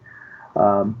seminary?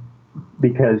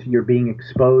 Because you're being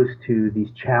exposed to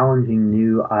these challenging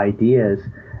new ideas,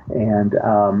 and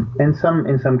in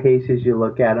some cases you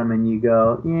look at them and you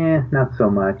go, yeah, not so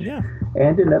much. Yeah.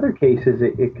 And in other cases,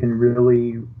 it can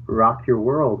really rock your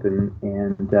world and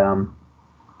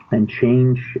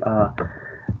change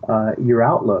your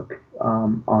outlook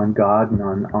on God and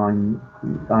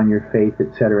on your faith,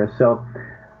 etc. So,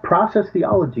 process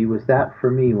theology was that for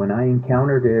me. When I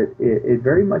encountered it, it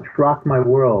very much rocked my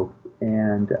world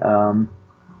and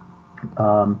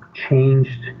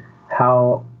changed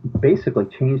how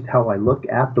I look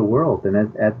at the world and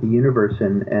at the universe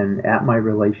and at my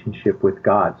relationship with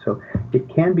God. So it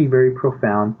can be very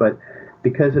profound, but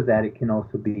because of that, it can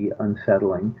also be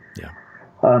unsettling. Yeah.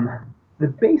 The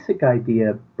basic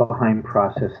idea behind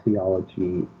process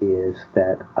theology is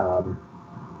that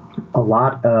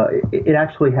it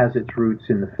actually has its roots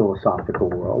in the philosophical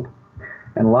world.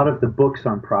 And a lot of the books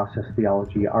on process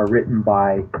theology are written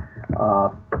by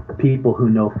people who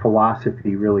know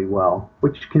philosophy really well,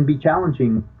 which can be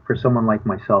challenging for someone like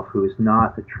myself who is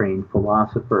not a trained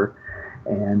philosopher,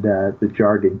 and the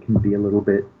jargon can be a little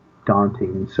bit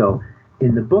daunting. And so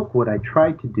in the book, what I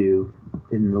tried to do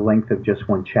in the length of just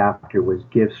one chapter was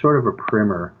give sort of a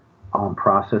primer on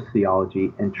process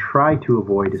theology and try to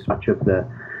avoid as much of the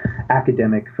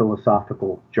academic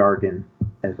philosophical jargon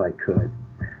as I could.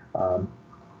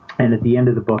 And at the end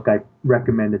of the book, I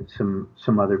recommended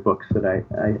some other books that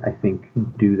I think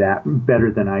do that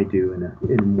better than I do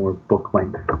in a more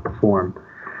book-length form.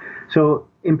 So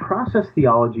in process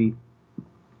theology,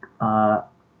 a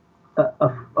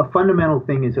fundamental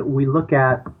thing is that we look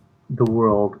at the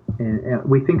world and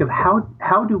we think of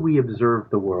how do we observe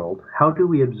the world? How do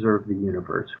we observe the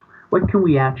universe? What can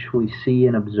we actually see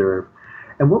and observe?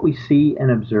 And what we see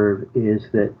and observe is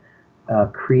that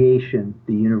creation,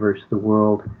 the universe, the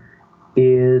world,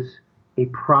 is a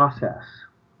process.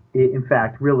 In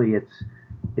fact, really,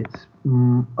 it's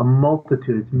a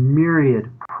multitude, it's myriad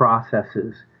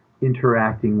processes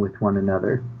interacting with one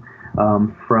another,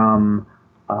 from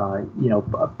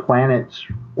planets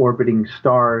orbiting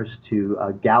stars to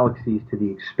galaxies to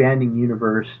the expanding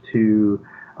universe to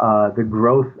the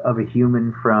growth of a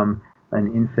human from an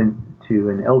infant to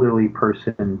an elderly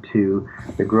person to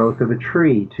the growth of a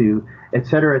tree to et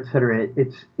cetera, et cetera.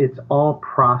 It's all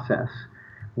process.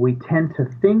 We tend to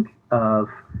think of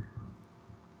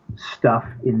stuff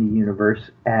in the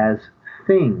universe as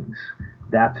things.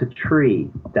 That's a tree,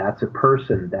 that's a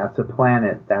person, that's a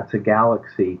planet, that's a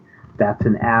galaxy, that's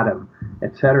an atom,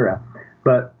 etc.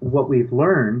 But what we've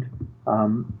learned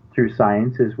through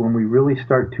science is when we really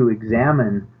start to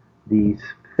examine these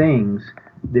things,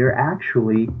 they're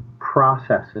actually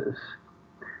processes.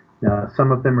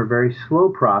 Some of them are very slow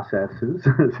processes,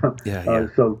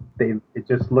 so it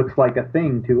just looks like a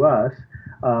thing to us.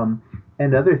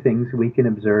 And other things we can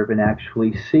observe and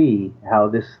actually see how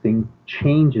this thing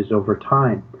changes over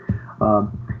time.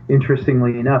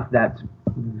 Interestingly enough, that's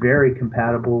very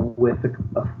compatible with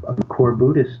a core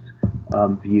Buddhist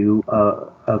view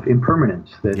of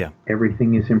impermanence, that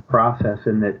everything is in process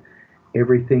and that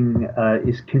everything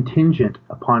is contingent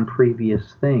upon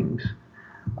previous things.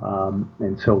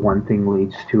 And so one thing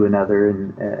leads to another,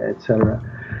 and etc.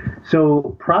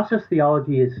 So process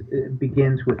theology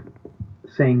begins with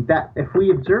saying that if we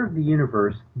observe the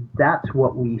universe, that's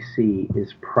what we see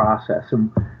is process.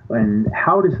 And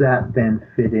how does that then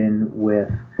fit in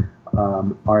with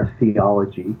our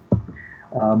theology?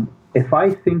 If I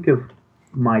think of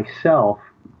myself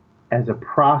as a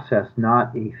process,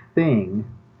 not a thing,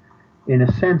 in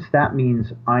a sense, that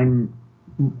means I'm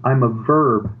a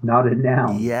verb, not a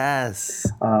noun. Yes.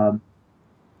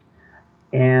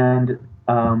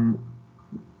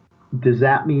 Does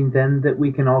that mean then that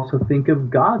we can also think of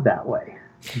God that way?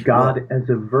 God as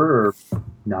a verb,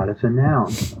 not as a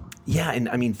noun. Yeah, and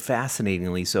I mean,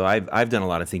 fascinatingly, so I've done a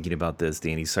lot of thinking about this,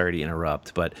 Danny. Sorry to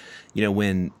interrupt, but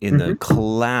when in the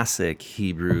classic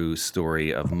Hebrew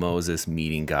story of Moses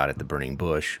meeting God at the burning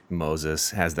bush,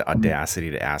 Moses has the audacity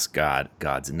to ask God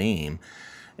God's name,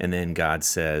 and then God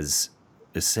says,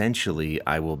 essentially,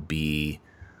 I will be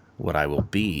what I will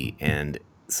be, and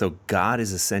so God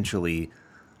is essentially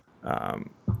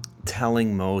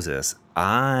telling Moses,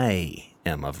 I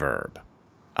am a verb.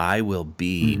 I will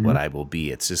be what I will be.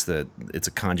 It's just it's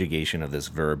a conjugation of this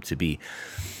verb to be.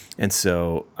 And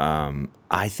so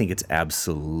I think it's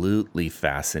absolutely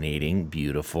fascinating,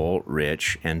 beautiful,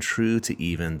 rich, and true to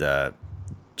even the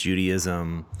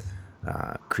Judaism,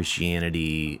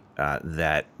 Christianity,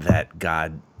 that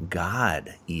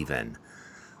God even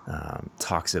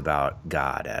talks about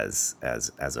God as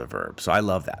a verb. So I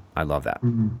love that.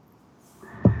 Mm-hmm.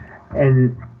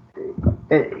 And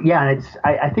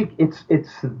I think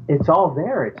it's all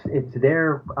there. It's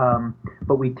there,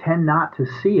 but we tend not to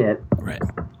see it. Right.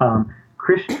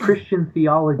 Christian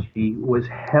theology was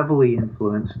heavily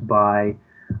influenced by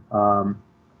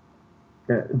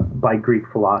Greek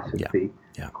philosophy.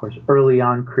 Yeah. Of course, early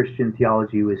on, Christian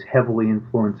theology was heavily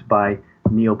influenced by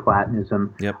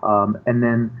Neoplatonism. Yep. And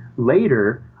then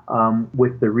later,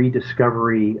 with the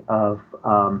rediscovery of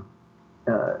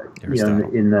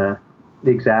Aristotle.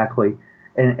 Exactly.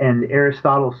 And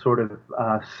Aristotle's sort of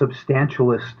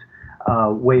substantialist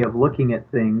way of looking at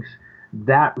things,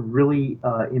 that really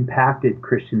impacted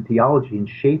Christian theology and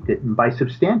shaped it. And by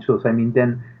substantialist, I mean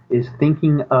then is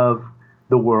thinking of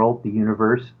the world, the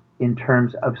universe, in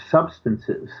terms of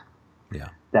substances. Yeah.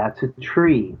 That's a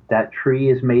tree. That tree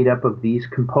is made up of these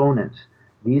components.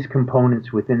 These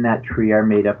components within that tree are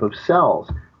made up of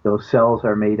cells. Those cells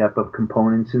are made up of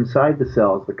components inside the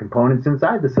cells. The components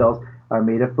inside the cells are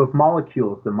made up of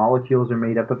molecules. The molecules are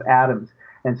made up of atoms.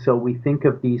 And so we think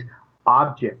of these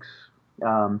objects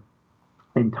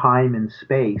in time and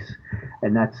space,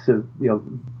 and that's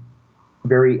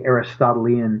very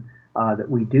Aristotelian that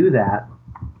we do that.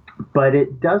 But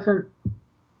it doesn't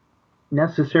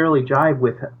necessarily jive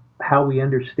with how we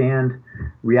understand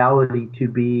reality to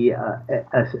be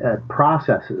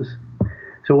processes.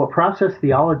 So what process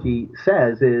theology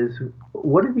says is,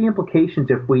 what are the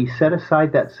implications if we set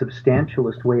aside that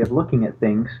substantialist way of looking at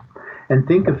things and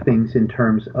think of things in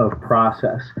terms of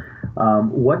process?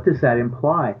 What does that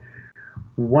imply?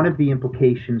 One of the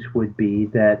implications would be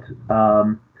that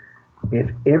if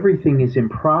everything is in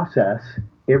process,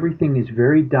 everything is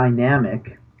very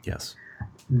dynamic, yes,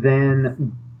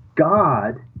 then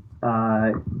God,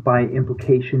 by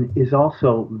implication, is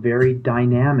also very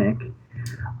dynamic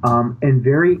and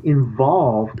very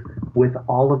involved with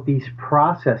all of these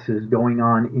processes going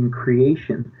on in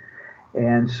creation.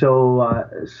 And so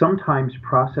sometimes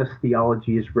process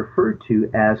theology is referred to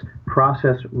as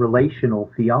process relational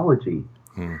theology,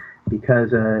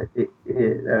 because a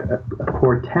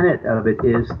core tenet of it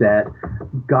is that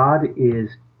God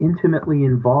is intimately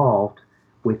involved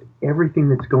with everything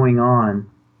that's going on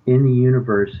in the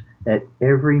universe at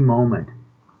every moment,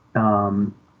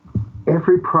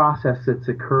 every process that's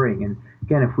occurring. And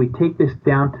again, if we take this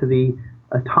down to the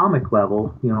atomic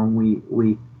level,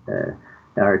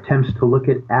 our attempts to look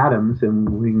at atoms, and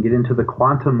we can get into the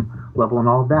quantum level and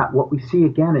all of that, what we see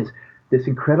again is this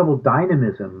incredible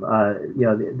dynamism,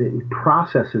 the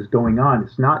processes going on.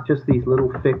 It's not just these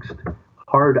little fixed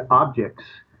hard objects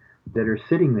that are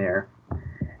sitting there.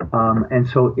 And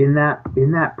so in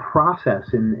that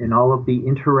process, in all of the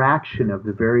interaction of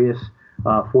the various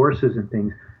forces and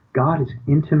things, God is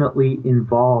intimately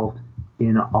involved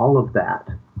in all of that.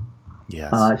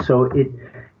 Yes. So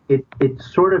it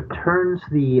sort of turns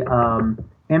the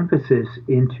emphasis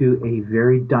into a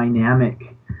very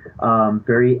dynamic,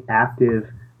 very active,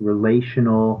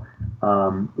 relational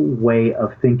way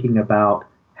of thinking about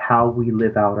how we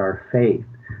live out our faith.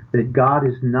 That God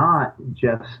is not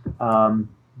just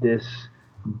this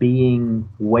being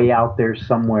way out there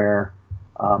somewhere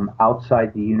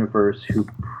outside the universe who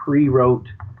pre-wrote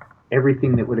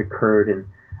everything that would occur. And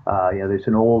there's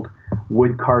an old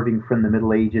wood carving from the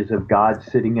Middle Ages of God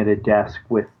sitting at a desk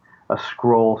with a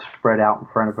scroll spread out in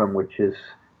front of him, which is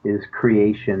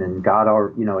creation, and God,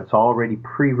 it's already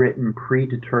pre-written,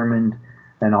 predetermined,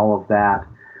 and all of that.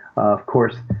 Of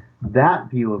course, that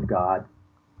view of God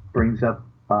brings up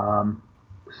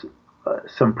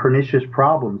some pernicious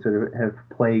problems that have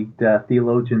plagued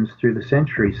theologians through the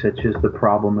centuries, such as the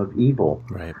problem of evil.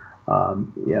 Right.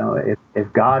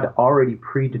 If God already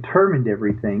predetermined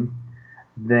everything,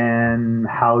 then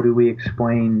how do we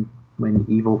explain when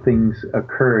evil things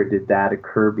occur? Did that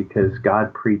occur because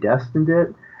God predestined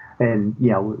it? And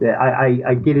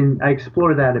I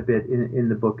explore that a bit in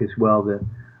the book as well,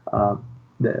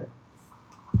 the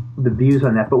views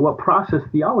on that. But what process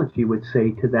theology would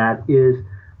say to that is,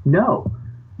 no,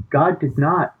 God did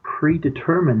not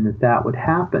predetermine that would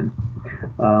happen.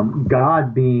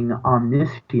 God, being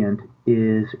omniscient,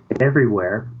 is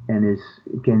everywhere and is,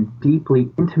 again, deeply,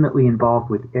 intimately involved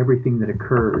with everything that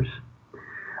occurs.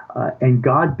 And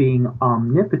God, being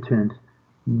omnipotent,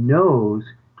 knows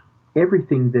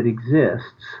everything that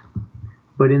exists.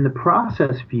 But in the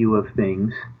process view of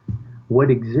things, what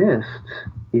exists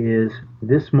is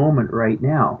this moment right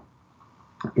now.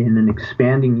 In an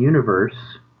expanding universe,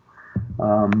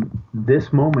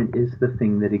 this moment is the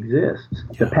thing that exists.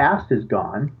 Yeah. The past is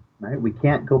gone, right? We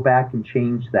can't go back and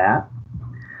change that.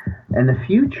 And the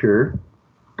future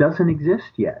doesn't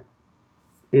exist yet.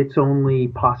 It's only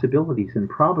possibilities and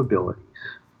probabilities.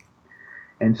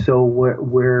 And so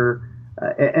we're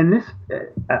and this,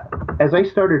 as I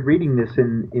started reading this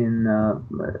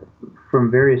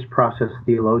from various process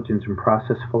theologians and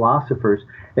process philosophers,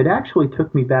 it actually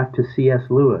took me back to C.S.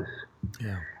 Lewis.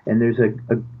 Yeah. And there's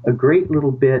a great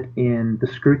little bit in the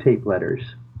Screwtape Letters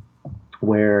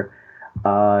where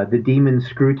the demon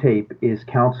Screwtape is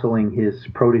counseling his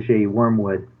protege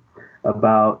Wormwood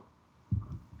about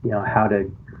how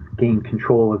to gain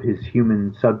control of his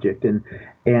human subject, and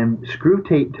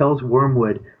Screwtape tells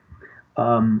Wormwood,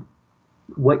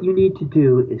 what you need to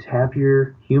do is have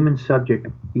your human subject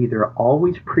either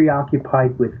always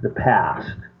preoccupied with the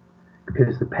past,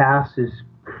 because the past is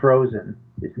frozen,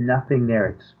 there's nothing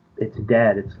there, it's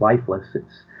dead, it's lifeless,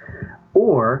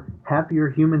 or have your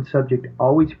human subject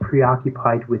always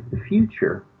preoccupied with the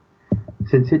future,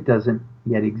 since it doesn't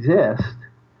yet exist.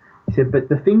 He said, but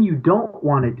the thing you don't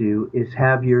want to do is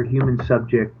have your human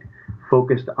subject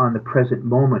focused on the present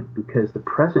moment, because the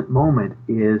present moment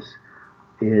is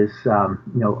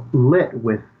lit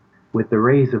with the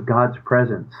rays of God's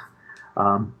presence.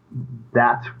 Um,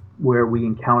 that's where we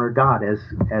encounter God, as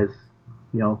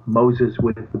Moses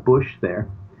with the bush there.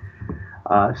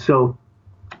 So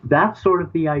that's sort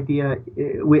of the idea,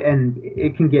 and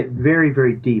it can get very,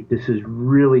 very deep. This is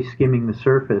really skimming the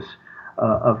surface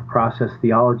of process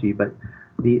theology, but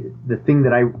the thing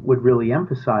that I would really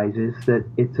emphasize is that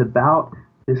it's about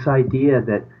this idea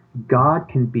that God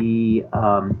can be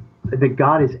that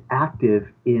God is active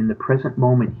in the present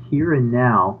moment, here and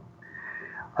now.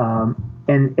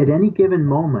 And at any given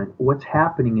moment, what's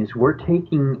happening is we're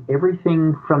taking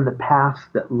everything from the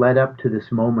past that led up to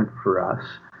this moment for us,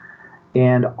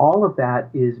 and all of that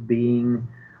is being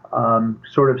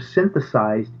sort of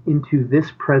synthesized into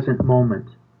this present moment.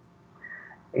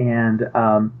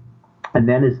 And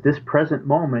then as this present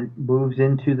moment moves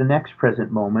into the next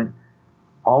present moment,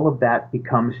 all of that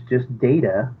becomes just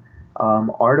data,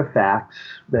 artifacts,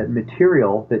 that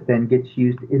material that then gets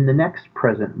used in the next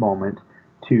present moment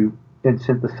to then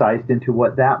synthesized into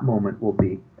what that moment will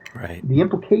be. Right. The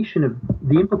implication of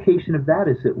that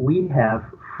is that we have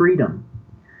freedom.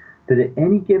 That at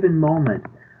any given moment,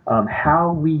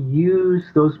 how we use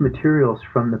those materials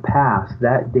from the past,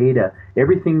 that data,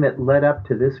 everything that led up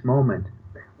to this moment,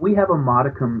 we have a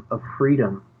modicum of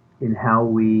freedom in how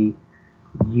we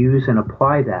use and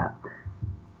apply that.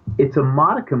 It's a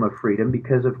modicum of freedom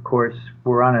because, of course,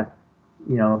 we're on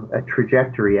a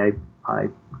trajectory.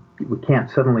 We can't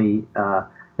suddenly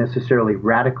necessarily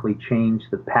radically change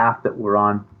the path that we're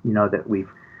on, that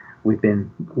we've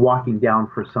been walking down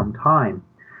for some time.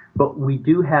 But we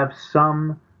do have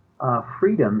some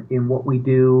freedom in what we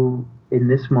do in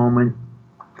this moment,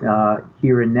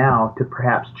 here and now, to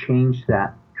perhaps change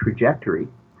that trajectory.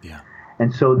 Yeah.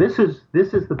 And so this is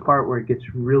the part where it gets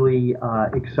really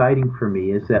exciting for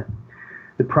me, is that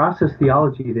the process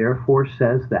theology therefore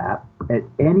says that at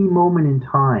any moment in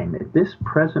time, at this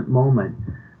present moment,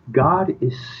 God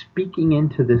is speaking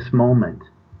into this moment,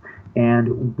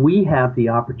 and we have the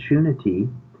opportunity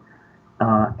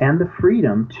and the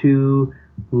freedom to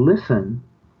listen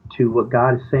to what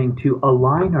God is saying, to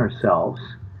align ourselves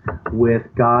with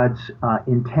God's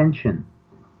intention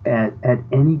at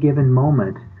any given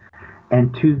moment.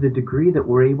 And to the degree that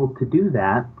we're able to do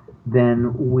that,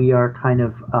 then we are kind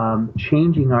of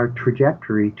changing our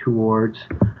trajectory towards,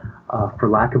 for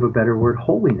lack of a better word,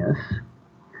 holiness,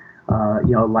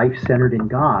 life centered in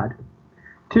God.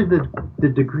 To the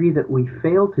degree that we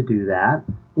fail to do that,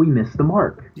 we miss the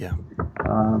mark. Yeah.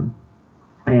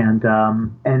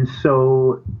 And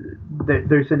so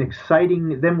there's an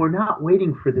exciting. Then we're not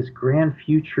waiting for this grand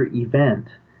future event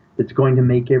that's going to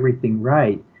make everything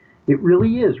right. It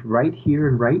really is right here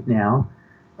and right now,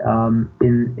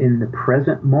 in the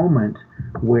present moment,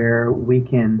 where we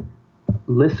can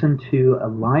listen to,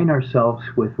 align ourselves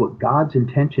with what God's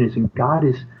intention is, and God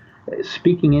is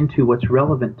speaking into what's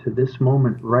relevant to this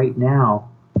moment right now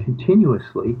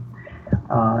continuously,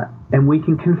 and we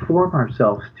can conform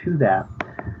ourselves to that.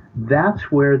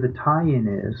 That's where the tie-in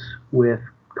is with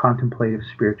contemplative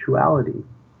spirituality.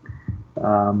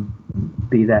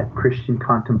 Be that Christian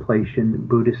contemplation,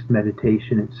 Buddhist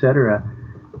meditation, etc.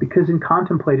 Because in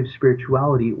contemplative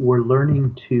spirituality, we're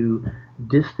learning to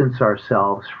distance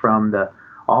ourselves from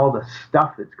all the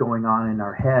stuff that's going on in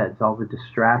our heads, all the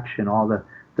distraction, all the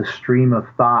stream of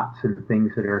thoughts and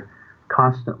things that are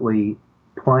constantly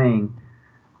playing.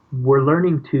 We're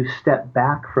learning to step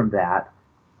back from that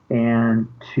and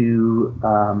to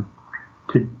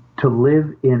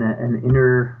live in an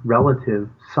inner relative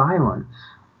silence,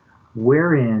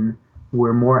 wherein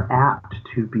we're more apt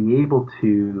to be able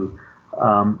to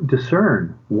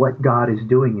discern what God is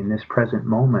doing in this present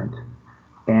moment,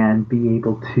 and be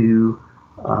able to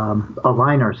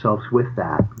align ourselves with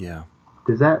that. Yeah.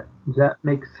 Does that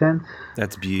make sense?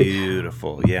 That's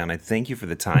beautiful. Yeah, and I thank you for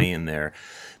the tie-in there,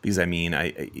 because I mean,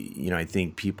 I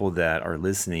think people that are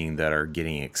listening, that are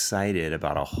getting excited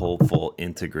about a hopeful,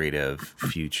 integrative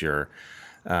future,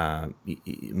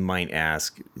 might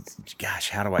ask, "Gosh,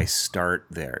 how do I start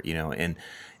there?" And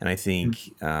I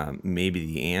think maybe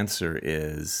the answer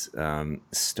is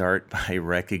start by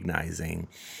recognizing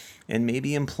and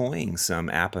maybe employing some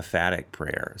apophatic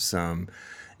prayer, some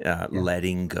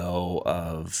letting go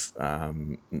of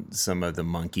some of the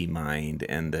monkey mind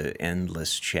and the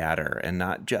endless chatter, and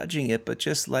not judging it, but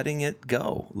just letting it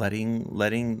go, letting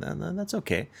that's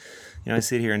okay. I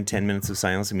sit here in 10 minutes of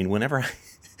silence. I mean,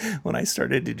 when I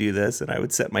started to do this and I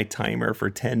would set my timer for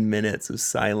 10 minutes of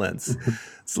silence,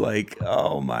 it's like,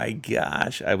 oh my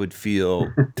gosh, I would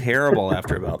feel terrible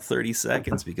after about 30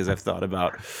 seconds because I've thought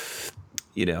about,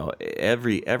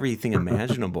 everything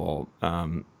imaginable.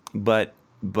 But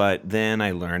then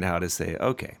I learned how to say,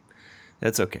 okay,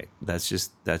 that's okay. That's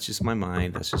just my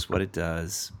mind. That's just what it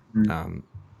does.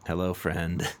 Hello,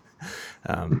 friend.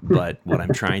 But what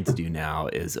I'm trying to do now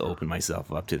is open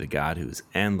myself up to the God who's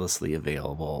endlessly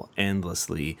available,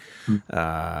 endlessly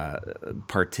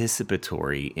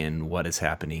participatory in what is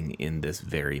happening in this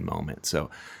very moment. So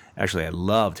actually, I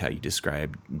loved how you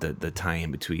described the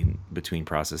tie-in between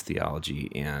process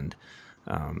theology and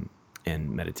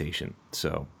meditation.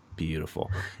 So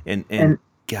beautiful. And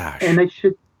gosh. And I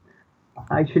should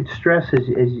stress,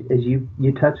 as you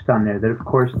touched on there, that of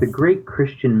course the great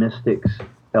Christian mystics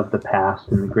of the past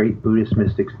and the great Buddhist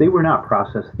mystics, they were not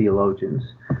process theologians.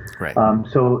 Right.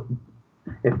 So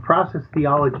if process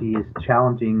theology is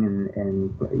challenging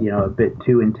and a bit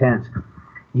too intense,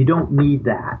 you don't need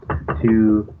that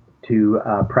to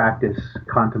practice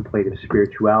contemplative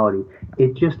spirituality.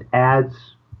 It just adds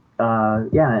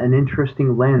an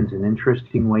interesting lens, an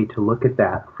interesting way to look at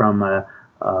that from a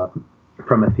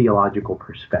theological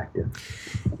perspective.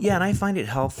 Yeah, and I find it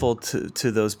helpful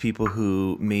to those people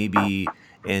who maybe,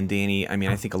 and Danny, I mean,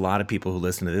 I think a lot of people who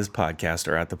listen to this podcast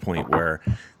are at the point where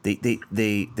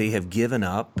they have given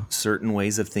up certain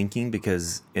ways of thinking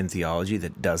because in theology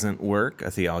that doesn't work,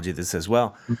 a theology that says,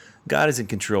 well, God is in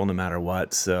control no matter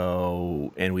what,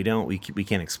 so, and we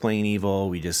can't explain evil,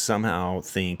 we just somehow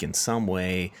think in some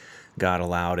way God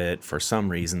allowed it for some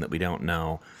reason that we don't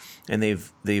know. And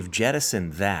they've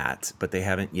jettisoned that, but they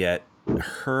haven't yet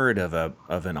heard of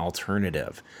an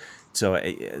alternative. So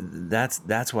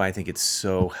that's why I think it's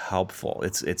so helpful.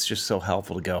 It's just so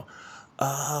helpful to go,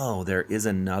 oh, there is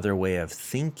another way of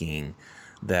thinking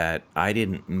that I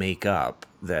didn't make up,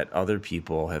 that other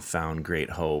people have found great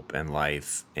hope and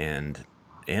life and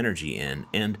energy in.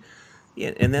 And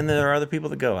then there are other people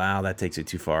that go, wow, that takes it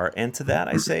too far. And to that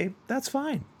I say, that's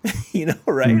fine. Right?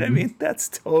 Mm-hmm. I mean, that's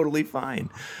totally fine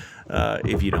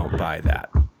if you don't buy that.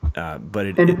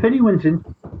 If anyone's in...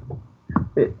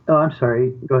 Oh, I'm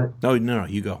sorry. Go ahead. No,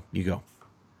 you go.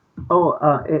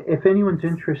 If anyone's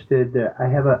interested, I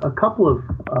have a couple of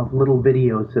little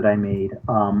videos that I made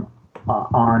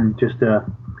on just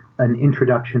an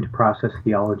introduction to process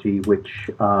theology, which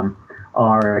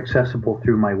are accessible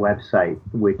through my website,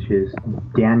 which is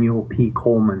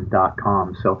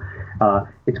danielpcoleman.com. So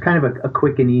it's kind of a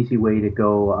quick and easy way to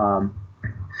go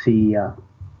see a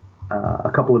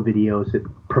couple of videos that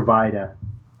provide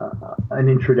an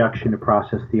introduction to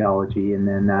process theology, and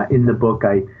then in the book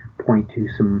I point to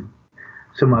some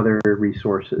other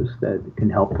resources that can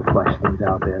help to flesh things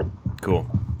out a bit. Cool.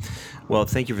 Well,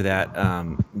 thank you for that,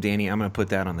 Danny. I'm going to put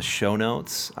that on the show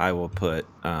notes. I will put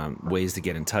ways to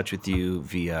get in touch with you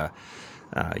via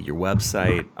your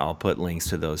website. I'll put links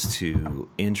to those two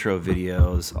intro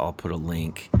videos. I'll put a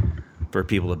link for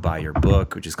people to buy your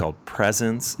book, which is called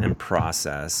Presence and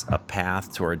Process, A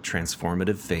Path Toward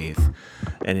Transformative Faith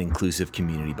and Inclusive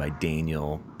Community by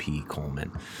Daniel P.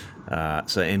 Coleman.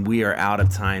 And we are out of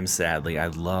time, sadly. I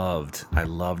loved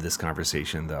this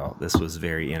conversation, though. This was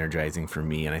very energizing for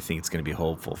me, and I think it's going to be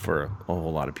hopeful for a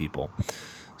whole lot of people.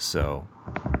 So,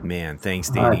 man, thanks,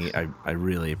 Danny. I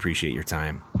really appreciate your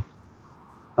time.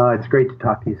 It's great to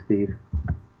talk to you, Steve.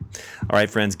 All right,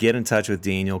 friends, get in touch with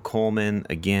Daniel Coleman.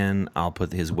 Again, I'll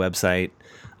put his website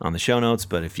on the show notes,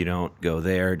 but if you don't go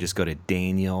there, just go to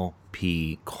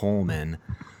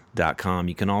danielpcoleman.com.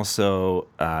 You can also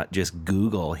just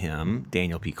Google him,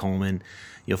 Daniel P. Coleman.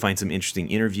 You'll find some interesting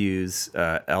interviews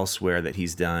elsewhere that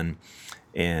he's done,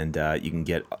 and you can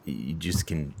get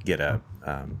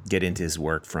into his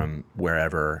work from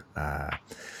wherever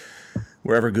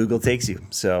Google takes you.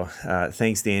 So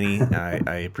thanks, Danny.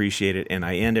 I appreciate it. And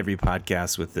I end every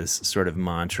podcast with this sort of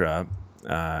mantra,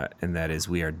 and that is,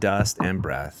 we are dust and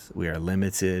breath. We are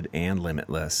limited and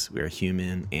limitless. We are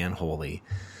human and holy,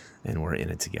 and we're in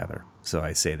it together. So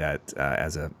I say that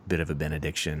as a bit of a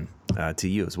benediction to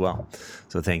you as well.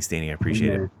 So thanks, Danny. I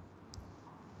appreciate it.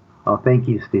 Oh, thank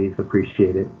you, Steve.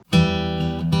 Appreciate it.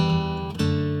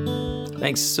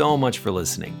 Thanks so much for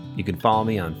listening. You can follow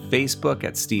me on Facebook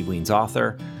at Steve Wiens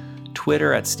Author,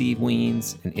 Twitter at Steve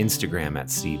Wiens, and Instagram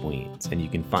at Steve Wiens. And you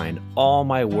can find all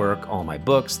my work, all my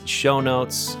books, the show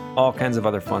notes, all kinds of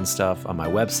other fun stuff on my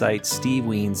website,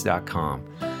 stevewiens.com.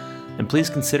 And please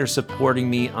consider supporting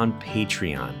me on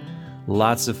Patreon.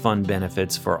 Lots of fun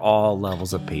benefits for all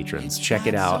levels of patrons. Check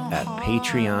it out at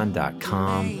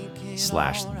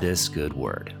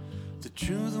patreon.com/thisgoodword. The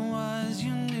truth was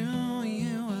you knew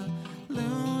you were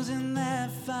losing that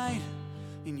fight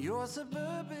in your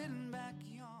suburban